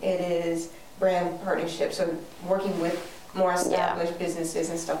marketing. It is brand partnerships, so working with more established businesses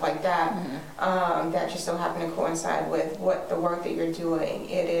and stuff like that, that just so happen to coincide with what the work that you're doing.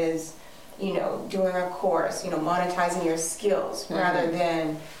 It is, doing a course, monetizing your skills rather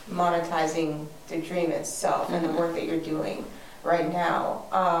than monetizing the dream itself and the work that you're doing right now.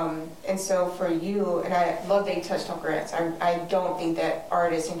 And so for you, and I love that you touched on grants. I don't think that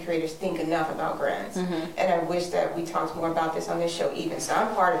artists and creators think enough about grants. And I wish that we talked more about this on this show even. So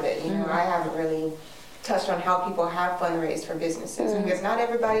I'm part of it. I haven't really touched on how people have fundraised for businesses because not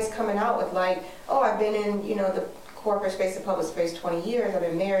everybody's coming out with like, oh, I've been in, the corporate space, the public space 20 years, I've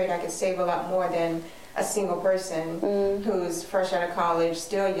been married, I could save a lot more than a single person who's fresh out of college,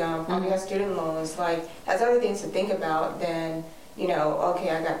 still young, probably has student loans, like has other things to think about than,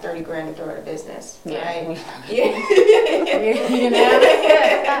 okay, I got 30 grand to throw at a business, right? We didn't have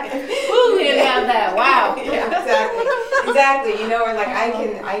that. Ooh, we didn't have that. Wow. Exactly. Or like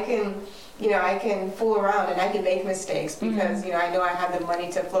I can fool around and I can make mistakes because, I know I have the money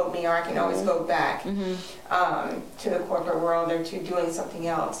to float me, or I can always go back to the corporate world or to doing something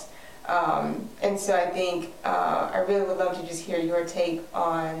else. And so I think I really would love to just hear your take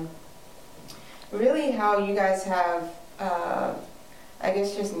on really how you guys have, I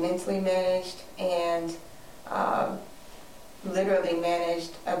guess, just mentally managed and literally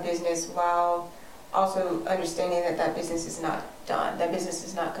managed a business while also understanding that that business is not done, that business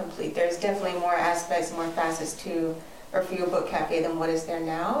is not complete. There's definitely more aspects, more facets to Rufio Book Cafe than what is there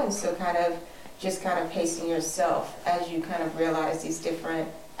now, and so kind of pacing yourself as you kind of realize these different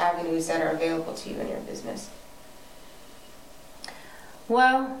avenues that are available to you in your business.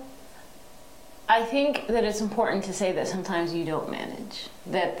 Well, I think that it's important to say that sometimes you don't manage,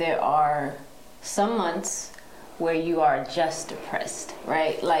 that there are some months where you are just depressed,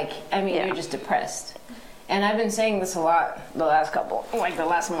 right? You're just depressed. And I've been saying this a lot the last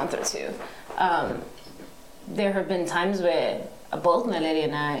month or two. There have been times where both Naledi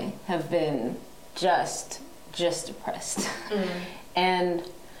and I have been just depressed. And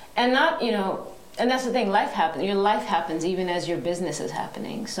not, and that's the thing, life happens. Your life happens even as your business is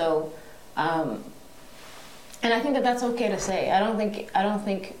happening. So, and I think that that's okay to say. I don't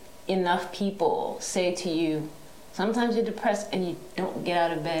think enough people say to you, sometimes you're depressed and you don't get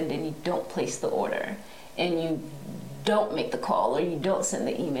out of bed and you don't place the order and you don't make the call or you don't send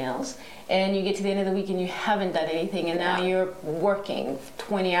the emails and you get to the end of the week and you haven't done anything and now you're working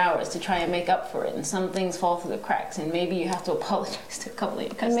 20 hours to try and make up for it and some things fall through the cracks and maybe you have to apologize to a couple of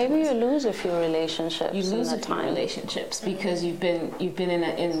your customers. And maybe you lose a few relationships. You lose a few relationships because you've been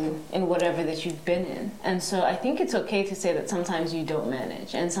in whatever that you've been in. And so I think it's okay to say that sometimes you don't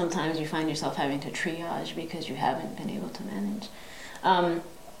manage and sometimes you find yourself having to triage because you haven't been able to manage.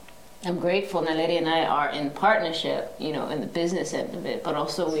 I'm grateful Naledi and I are in partnership, in the business end of it, but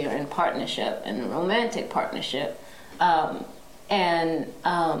also we are in partnership, in romantic partnership, and in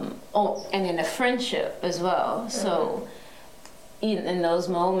a friendship as well. So in those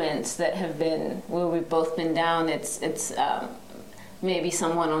moments that have been where we've both been down, it's maybe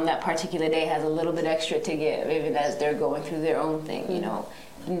someone on that particular day has a little bit extra to give, even as they're going through their own thing,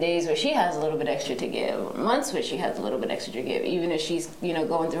 In days where she has a little bit extra to give, or months where she has a little bit extra to give, even if she's,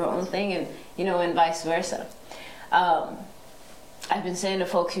 going through her own thing, and, and vice versa. I've been saying to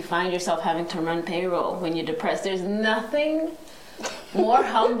folks, you find yourself having to run payroll when you're depressed. There's nothing more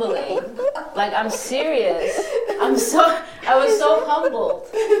humbling. Like, I'm serious. I was so humbled.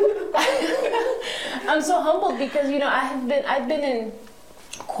 I'm so humbled because, you know, I've been in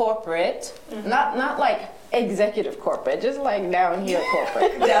corporate, not like executive corporate, just like down here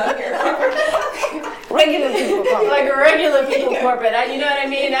corporate. Down here corporate. Regular people corporate. Like regular people corporate. You know what I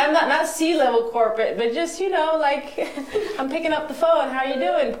mean? I'm not C-level corporate, but just, you know, like, I'm picking up the phone. How are you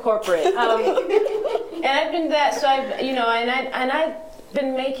doing, corporate? And I've been that, so I've, you know, and I've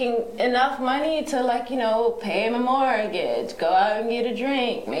been making enough money to, like, you know, pay my mortgage, go out and get a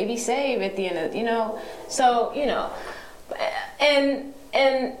drink, maybe save at the end of, you know. So, you know, and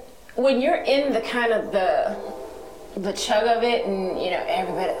when you're in the kind of the chug of it, and, you know,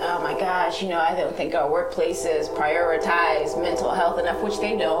 everybody, oh my gosh, you know, I don't think our workplaces prioritize mental health enough, which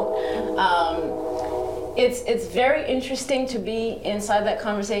they don't. It's very interesting to be inside that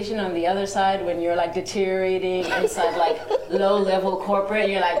conversation on the other side when you're like deteriorating inside like low level corporate.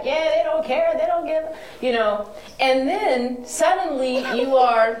 You're like, yeah, they don't care, they don't give, you know. And then suddenly you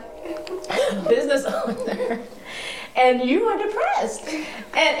are a business owner and you are depressed.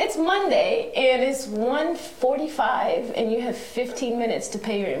 And it's Monday and it's 1:45 and you have 15 minutes to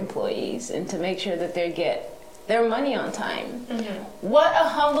pay your employees and to make sure that they get their money on time. What a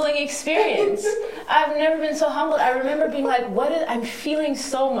humbling experience. I've never been so humbled. I remember being like, I'm feeling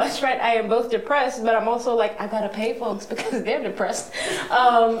so much, right? I am both depressed, but I'm also like, I gotta pay folks because they're depressed.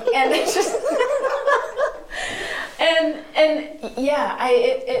 And it's just, and yeah,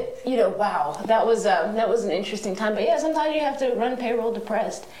 you know, wow, that was an interesting time. But yeah, sometimes you have to run payroll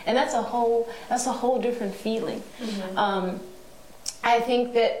depressed, and that's a whole different feeling. I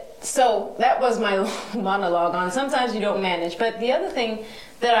think that. So that was my monologue on sometimes you don't manage. But the other thing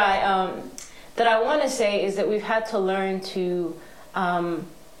that I want to say is that we've had to learn to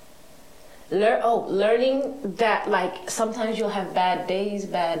learning that, like, sometimes you'll have bad days,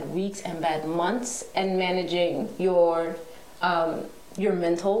 bad weeks, and bad months, and managing your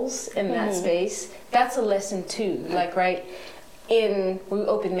mentals in that space. That's a lesson too. Like, right, we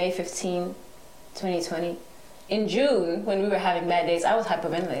opened May 15, 2020. In June, when we were having bad days, I was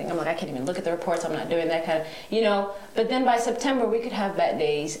hyperventilating. I'm like, I can't even look at the reports. I'm not doing that kind of, you know. But then by September, we could have bad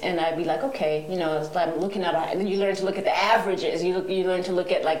days, and I'd be like, okay, you know, it's like I'm looking at, and then you learn to look at the averages. You learn to look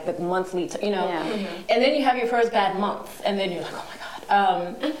at like the monthly, you know. Yeah. And then you have your first bad month, and then you're like, oh my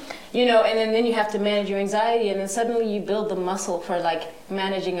God, you know. And then you have to manage your anxiety, and then suddenly you build the muscle for like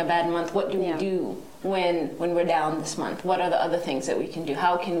managing a bad month. What do we do when we're down this month? What are the other things that we can do?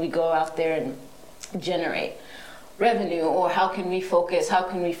 How can we go out there and generate revenue, or how can we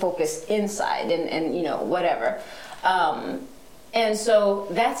focus inside and you know, whatever. And so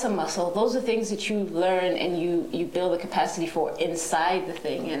that's a muscle. Those are things that you learn and you build the capacity for inside the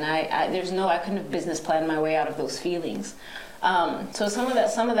thing. And I couldn't have business planned my way out of those feelings. So some of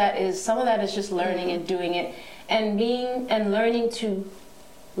that is just learning and doing it and learning to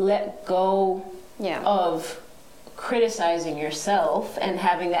let go of criticizing yourself and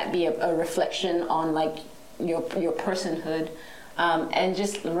having that be a reflection on like your personhood, and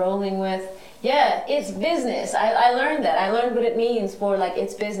just rolling with, yeah, it's business. I learned that. I learned what it means for like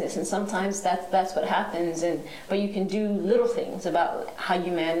it's business, and sometimes that's what happens. But you can do little things about how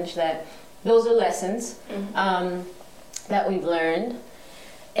you manage that. Those are lessons that we've learned,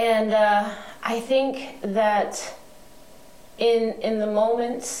 and I think that in the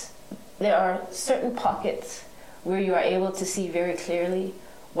moments there are certain pockets where you are able to see very clearly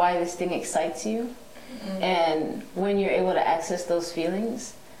why this thing excites you. And when you're able to access those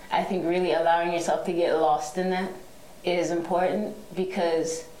feelings, I think really allowing yourself to get lost in that is important,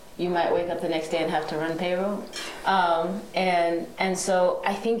 because you might wake up the next day and have to run payroll. And so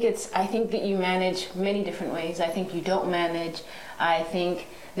I think that you manage many different ways. I think you don't manage. I think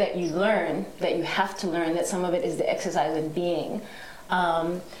that you learn, that you have to learn that some of it is the exercise in being.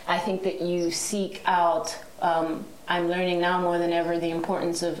 I think that you seek out, I'm learning now more than ever the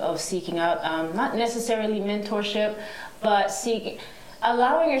importance of seeking out, not necessarily mentorship, but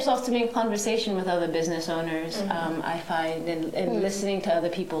allowing yourself to be in conversation with other business owners, I find, and listening to other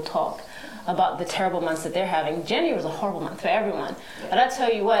people talk about the terrible months that they're having. January was a horrible month for everyone. Yeah. But I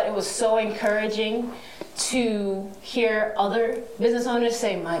tell you what, it was so encouraging to hear other business owners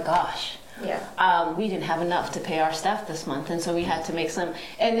say, my gosh, we didn't have enough to pay our staff this month, and so we had to make some.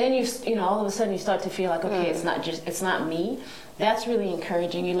 And then you know, all of a sudden you start to feel like, okay, it's not me. That's really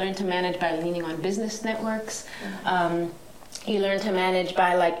encouraging. You learn to manage by leaning on business networks. You learn to manage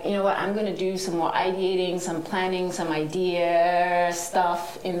by like, you know what, I'm going to do some more ideating, some planning, some idea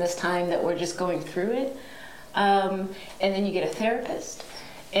stuff in this time that we're just going through it. and then you get a therapist.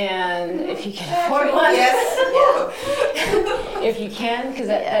 And if you can afford one, if you can, because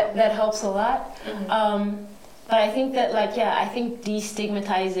that helps a lot. But I think that, I think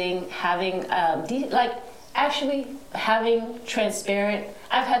destigmatizing, having, actually having transparent.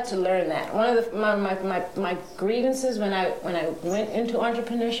 I've had to learn that. One of my grievances when I went into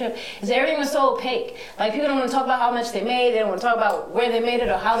entrepreneurship is that everything was so opaque. Like, people don't want to talk about how much they made. They don't want to talk about where they made it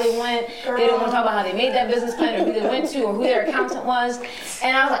or how they went. Girl. They don't want to talk about how they made that business plan or who they went to or who their accountant was.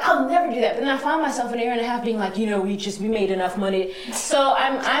 And I was like, I'll never do that. But then I found myself in a year and a half being like, we made enough money. So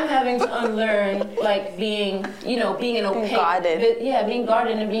I'm having to unlearn, like, being an opaque, being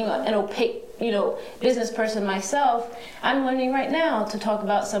guarded and being an opaque, business person myself. I'm learning right now to talk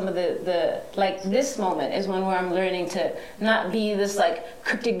about some of the this moment is one where I'm learning to not be this like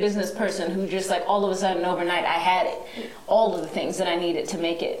cryptic business person who just like all of a sudden overnight I had it, all of the things that I needed to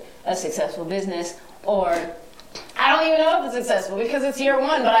make it a successful business, or I don't even know if it's successful because it's year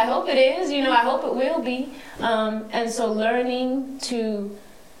one, but I hope it is, I hope it will be. And so learning to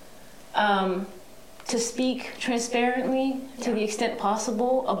speak transparently to the extent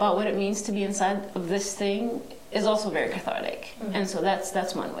possible about what it means to be inside of this thing is also very cathartic. And so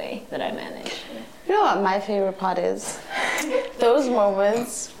that's one way that I manage. You know what my favorite part is? Those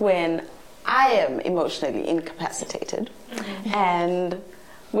moments when I am emotionally incapacitated and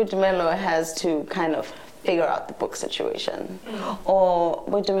Wudumelo has to kind of figure out the book situation, or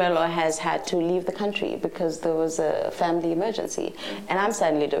Wudumelo has had to leave the country because there was a family emergency, and I'm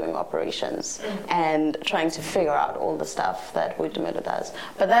suddenly doing operations and trying to figure out all the stuff that Wudumelo does.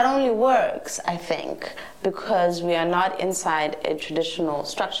 But that only works, I think, because we are not inside a traditional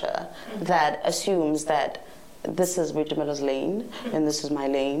structure that assumes that this is Witumelo's lane and this is my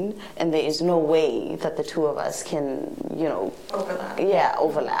lane, and there is no way that the two of us can,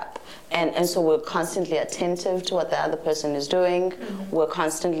 overlap. And so we're constantly attentive to what the other person is doing. We're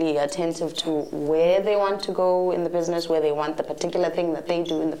constantly attentive to where they want to go in the business, where they want the particular thing that they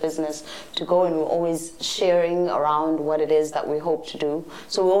do in the business to go, and we're always sharing around what it is that we hope to do.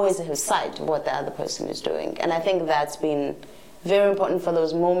 So we always have sight of what the other person is doing. And I think that's been very important for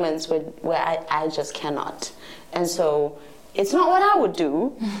those moments where I just cannot. And so it's not what I would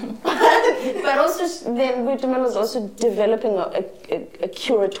do, but also then Wudumelo is also developing a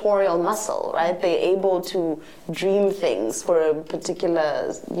curatorial muscle, right? They're able to dream things for a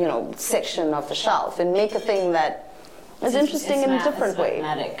particular, section of the shelf and make a thing that is interesting in a different way,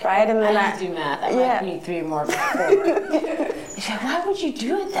 right? And then I do math. I might need 3 more before. She's like, why would you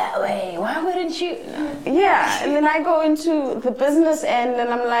do it that way? Why wouldn't you? Yeah, and then I go into the business end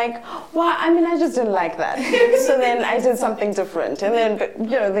and I'm like, well, I just didn't like that. So then I did something different. And then,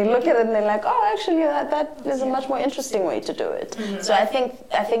 they look at it and they're like, oh, actually, that is a much more interesting way to do it. So I think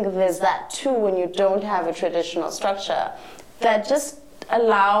there's that too when you don't have a traditional structure that just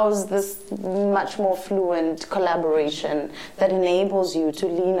allows this much more fluent collaboration that enables you to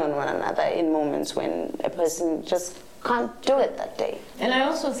lean on one another in moments when a person just can't do it that day. And I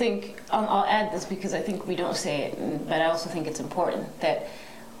also think, I'll add this because I think we don't say it, but I also think it's important that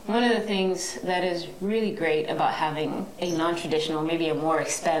one of the things that is really great about having a non-traditional, maybe a more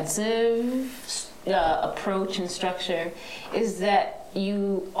expansive approach and structure is that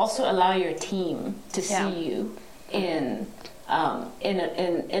you also allow your team to see you in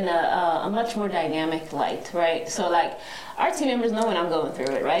a much more dynamic light, right? So like our team members know when I'm going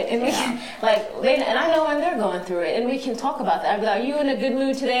through it, right? And we can and I know when they're going through it, and we can talk about that. I'd be like, are you in a good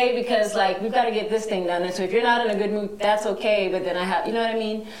mood today? Because we've got to get this thing done. And so if you're not in a good mood, that's okay. But then you know what I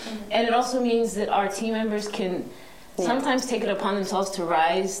mean? And it also means that our team members can sometimes take it upon themselves to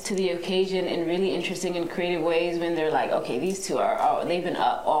rise to the occasion in really interesting and creative ways when they're like, okay, these two they've been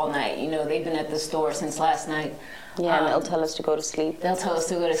up all night. They've been at the store since last night. Yeah, and they'll tell us to go to sleep. They'll tell us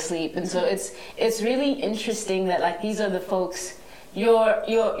to go to sleep. And so it's really interesting that these are the folks,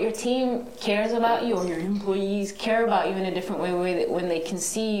 your team cares about you, or your employees care about you in a different way that when they can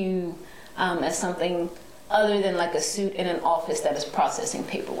see you as something other than like a suit in an office that is processing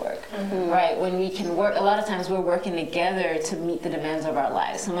paperwork, right? When we can work, a lot of times we're working together to meet the demands of our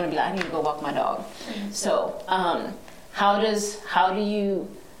lives. Someone will be like, I need to go walk my dog. So how do you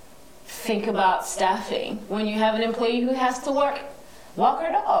think about staffing when you have an employee who has to walk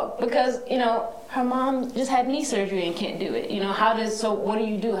her dog because her mom just had knee surgery and can't do it? What do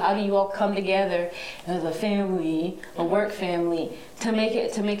you do? How do you all come together as a family, a work family, to make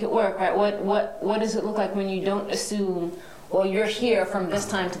it work, right? What does it look like when you don't assume, well, you're here from this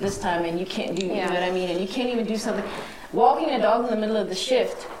time to this time and you can't do, you know what I mean? And you can't even do something. Walking a dog in the middle of the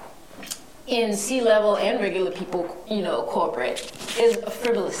shift in C-level and regular people, corporate, is a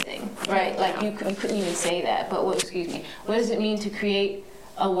frivolous thing, right? Like you couldn't even say that. But what does it mean to create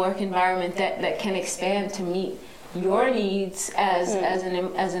a work environment that can expand to meet your needs as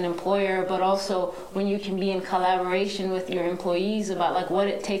an employer, but also when you can be in collaboration with your employees about like what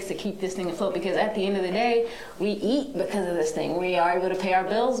it takes to keep this thing afloat? Because at the end of the day, we eat because of this thing. We are able to pay our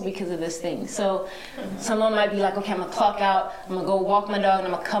bills because of this thing. So someone might be like, okay, I'm gonna clock out, I'm gonna go walk my dog, and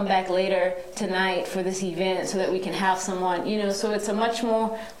I'm gonna come back later tonight for this event so that we can have someone, so it's a much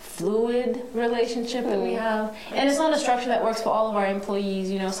more fluid relationship that we have, and it's not a structure that works for all of our employees.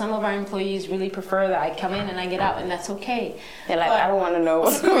 Some of our employees really prefer that I come in and I get out, and that's okay. They're like, I don't want to know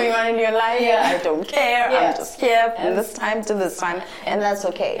what's going on in your life. I don't care. I'm just here from this time to this time, and that's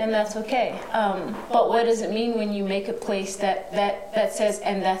okay. And that's okay. But what does it mean when you make a place that says,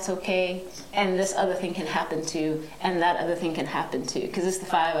 and that's okay, and this other thing can happen too, and that other thing can happen too? Because it's the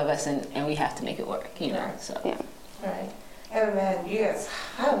five of us, and we have to make it work. So yeah. All right. Oh man, yes.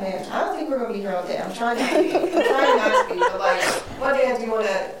 Oh man, I don't think we're gonna be here all day. I'm trying not to be. But like, one thing I do want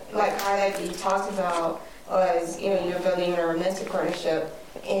to highlight that you talked about was, you're building a romantic partnership,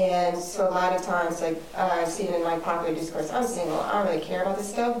 and so a lot of times, I've seen in popular discourse, I'm single, I don't really care about this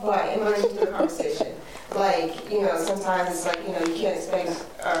stuff, but in order to do the conversation, sometimes it's you can't expect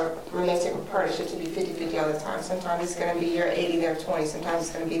a romantic partnership to be 50-50 all the time. Sometimes it's going to be you're 80, they're 20. Sometimes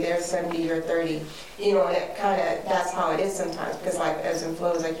it's going to be they're 70, you're 30. And that's how it is sometimes, because life ebbs and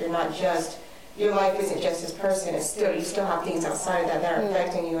flows. Your life isn't just this person. You still have things outside of that are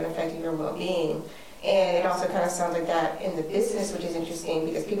affecting you and affecting your well-being. And it also kind of sounds like that in the business, which is interesting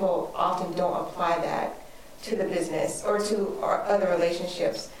because people often don't apply that to the business or to our other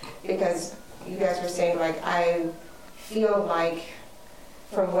relationships, because you guys were saying, I feel like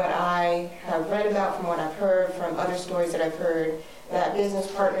from what I have read about, from what I've heard, from other stories that I've heard, that business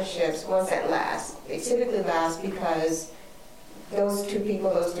partnerships, ones that last, they typically last because those 2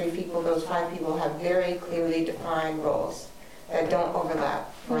 people, those 3 people, those 5 people have very clearly defined roles that don't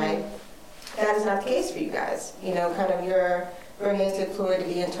overlap, right? That is not the case for you guys. Your romantic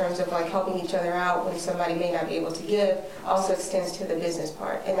fluidity in terms of helping each other out when somebody may not be able to give also extends to the business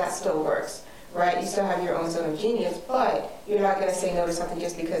part, and that still works, right? You still have your own zone of genius, but you're not going to say no to something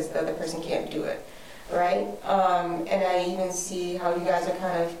just because the other person can't do it, right? And I even see how you guys are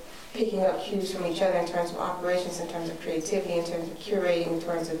kind of picking up cues from each other in terms of operations, in terms of creativity, in terms of curating, in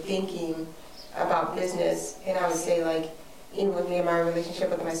terms of thinking about business. And I would say, even with me and my relationship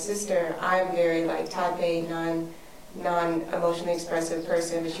with my sister, I'm very type A, non-emotionally expressive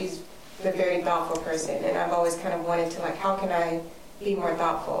person, but she's a very thoughtful person. And I've always kind of wanted to how can I be more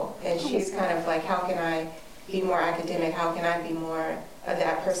thoughtful? And she's kind of how can I be more academic? How can I be more of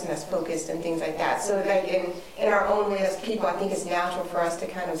that person that's focused and things like that? So in our own way as people, I think it's natural for us to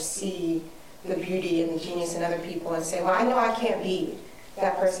kind of see the beauty and the genius in other people and say, well, I know I can't be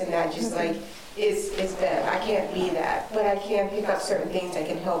that person that just is them. I can't be that, but I can pick up certain things that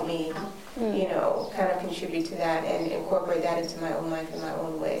can help me, kind of contribute to that and incorporate that into my own life in my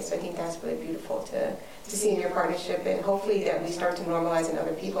own way. So I think that's really beautiful to see in your partnership, and hopefully that we start to normalize in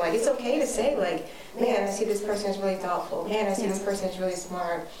other people. It's okay to say, man, I see this person is really thoughtful. Man, I see this person is really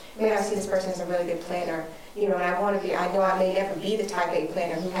smart. Man, I see this person is a really good planner. And I know I may never be the type A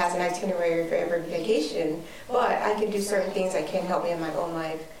planner who has an itinerary for every vacation, but I can do certain things that can help me in my own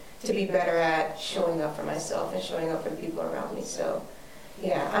life to be better at showing up for myself and showing up for the people around me. So,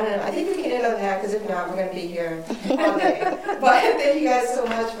 yeah, I don't know. I think we can end on that, because if not, we're going to be here all day. But thank you guys so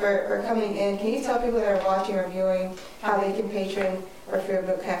much for coming in. Can you tell people that are watching or viewing how they can patron Rofhiwa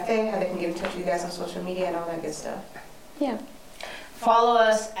Book Cafe, how they can get in touch with you guys on social media and all that good stuff? Yeah. Follow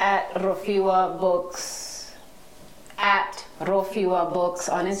us at Rofhiwa Books. At Rofhiwa Books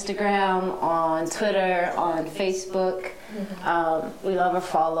on Instagram, on Twitter, on Facebook. We love a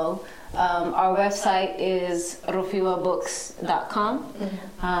follow. Our website is rofhiwabooks.com,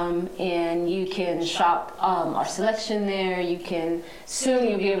 and you can shop our selection there. Soon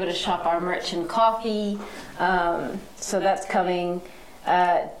you'll be able to shop our merch and coffee. So that's coming.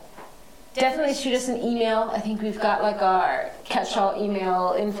 Definitely shoot us an email. I think we've got our catch-all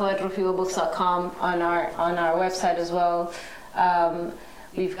email, info@rofhiwabooks.com on our website as well.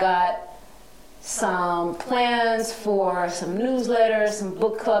 We've got some plans for some newsletters, some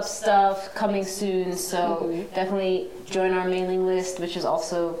book club stuff coming soon. So definitely join our mailing list, which is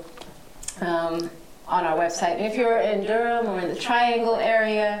also on our website. And if you're in Durham or in the Triangle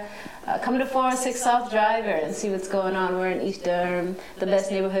area, come to 406 South Driver and see what's going on. We're in East Durham, the best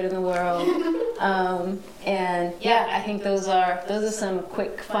neighborhood in the world. And yeah, I think those are some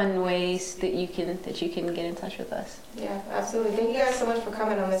quick, fun ways that you can get in touch with us. Yeah, absolutely. Thank you guys so much for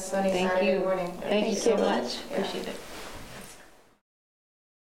coming on this sunny Saturday morning. Thank you so much. Appreciate it.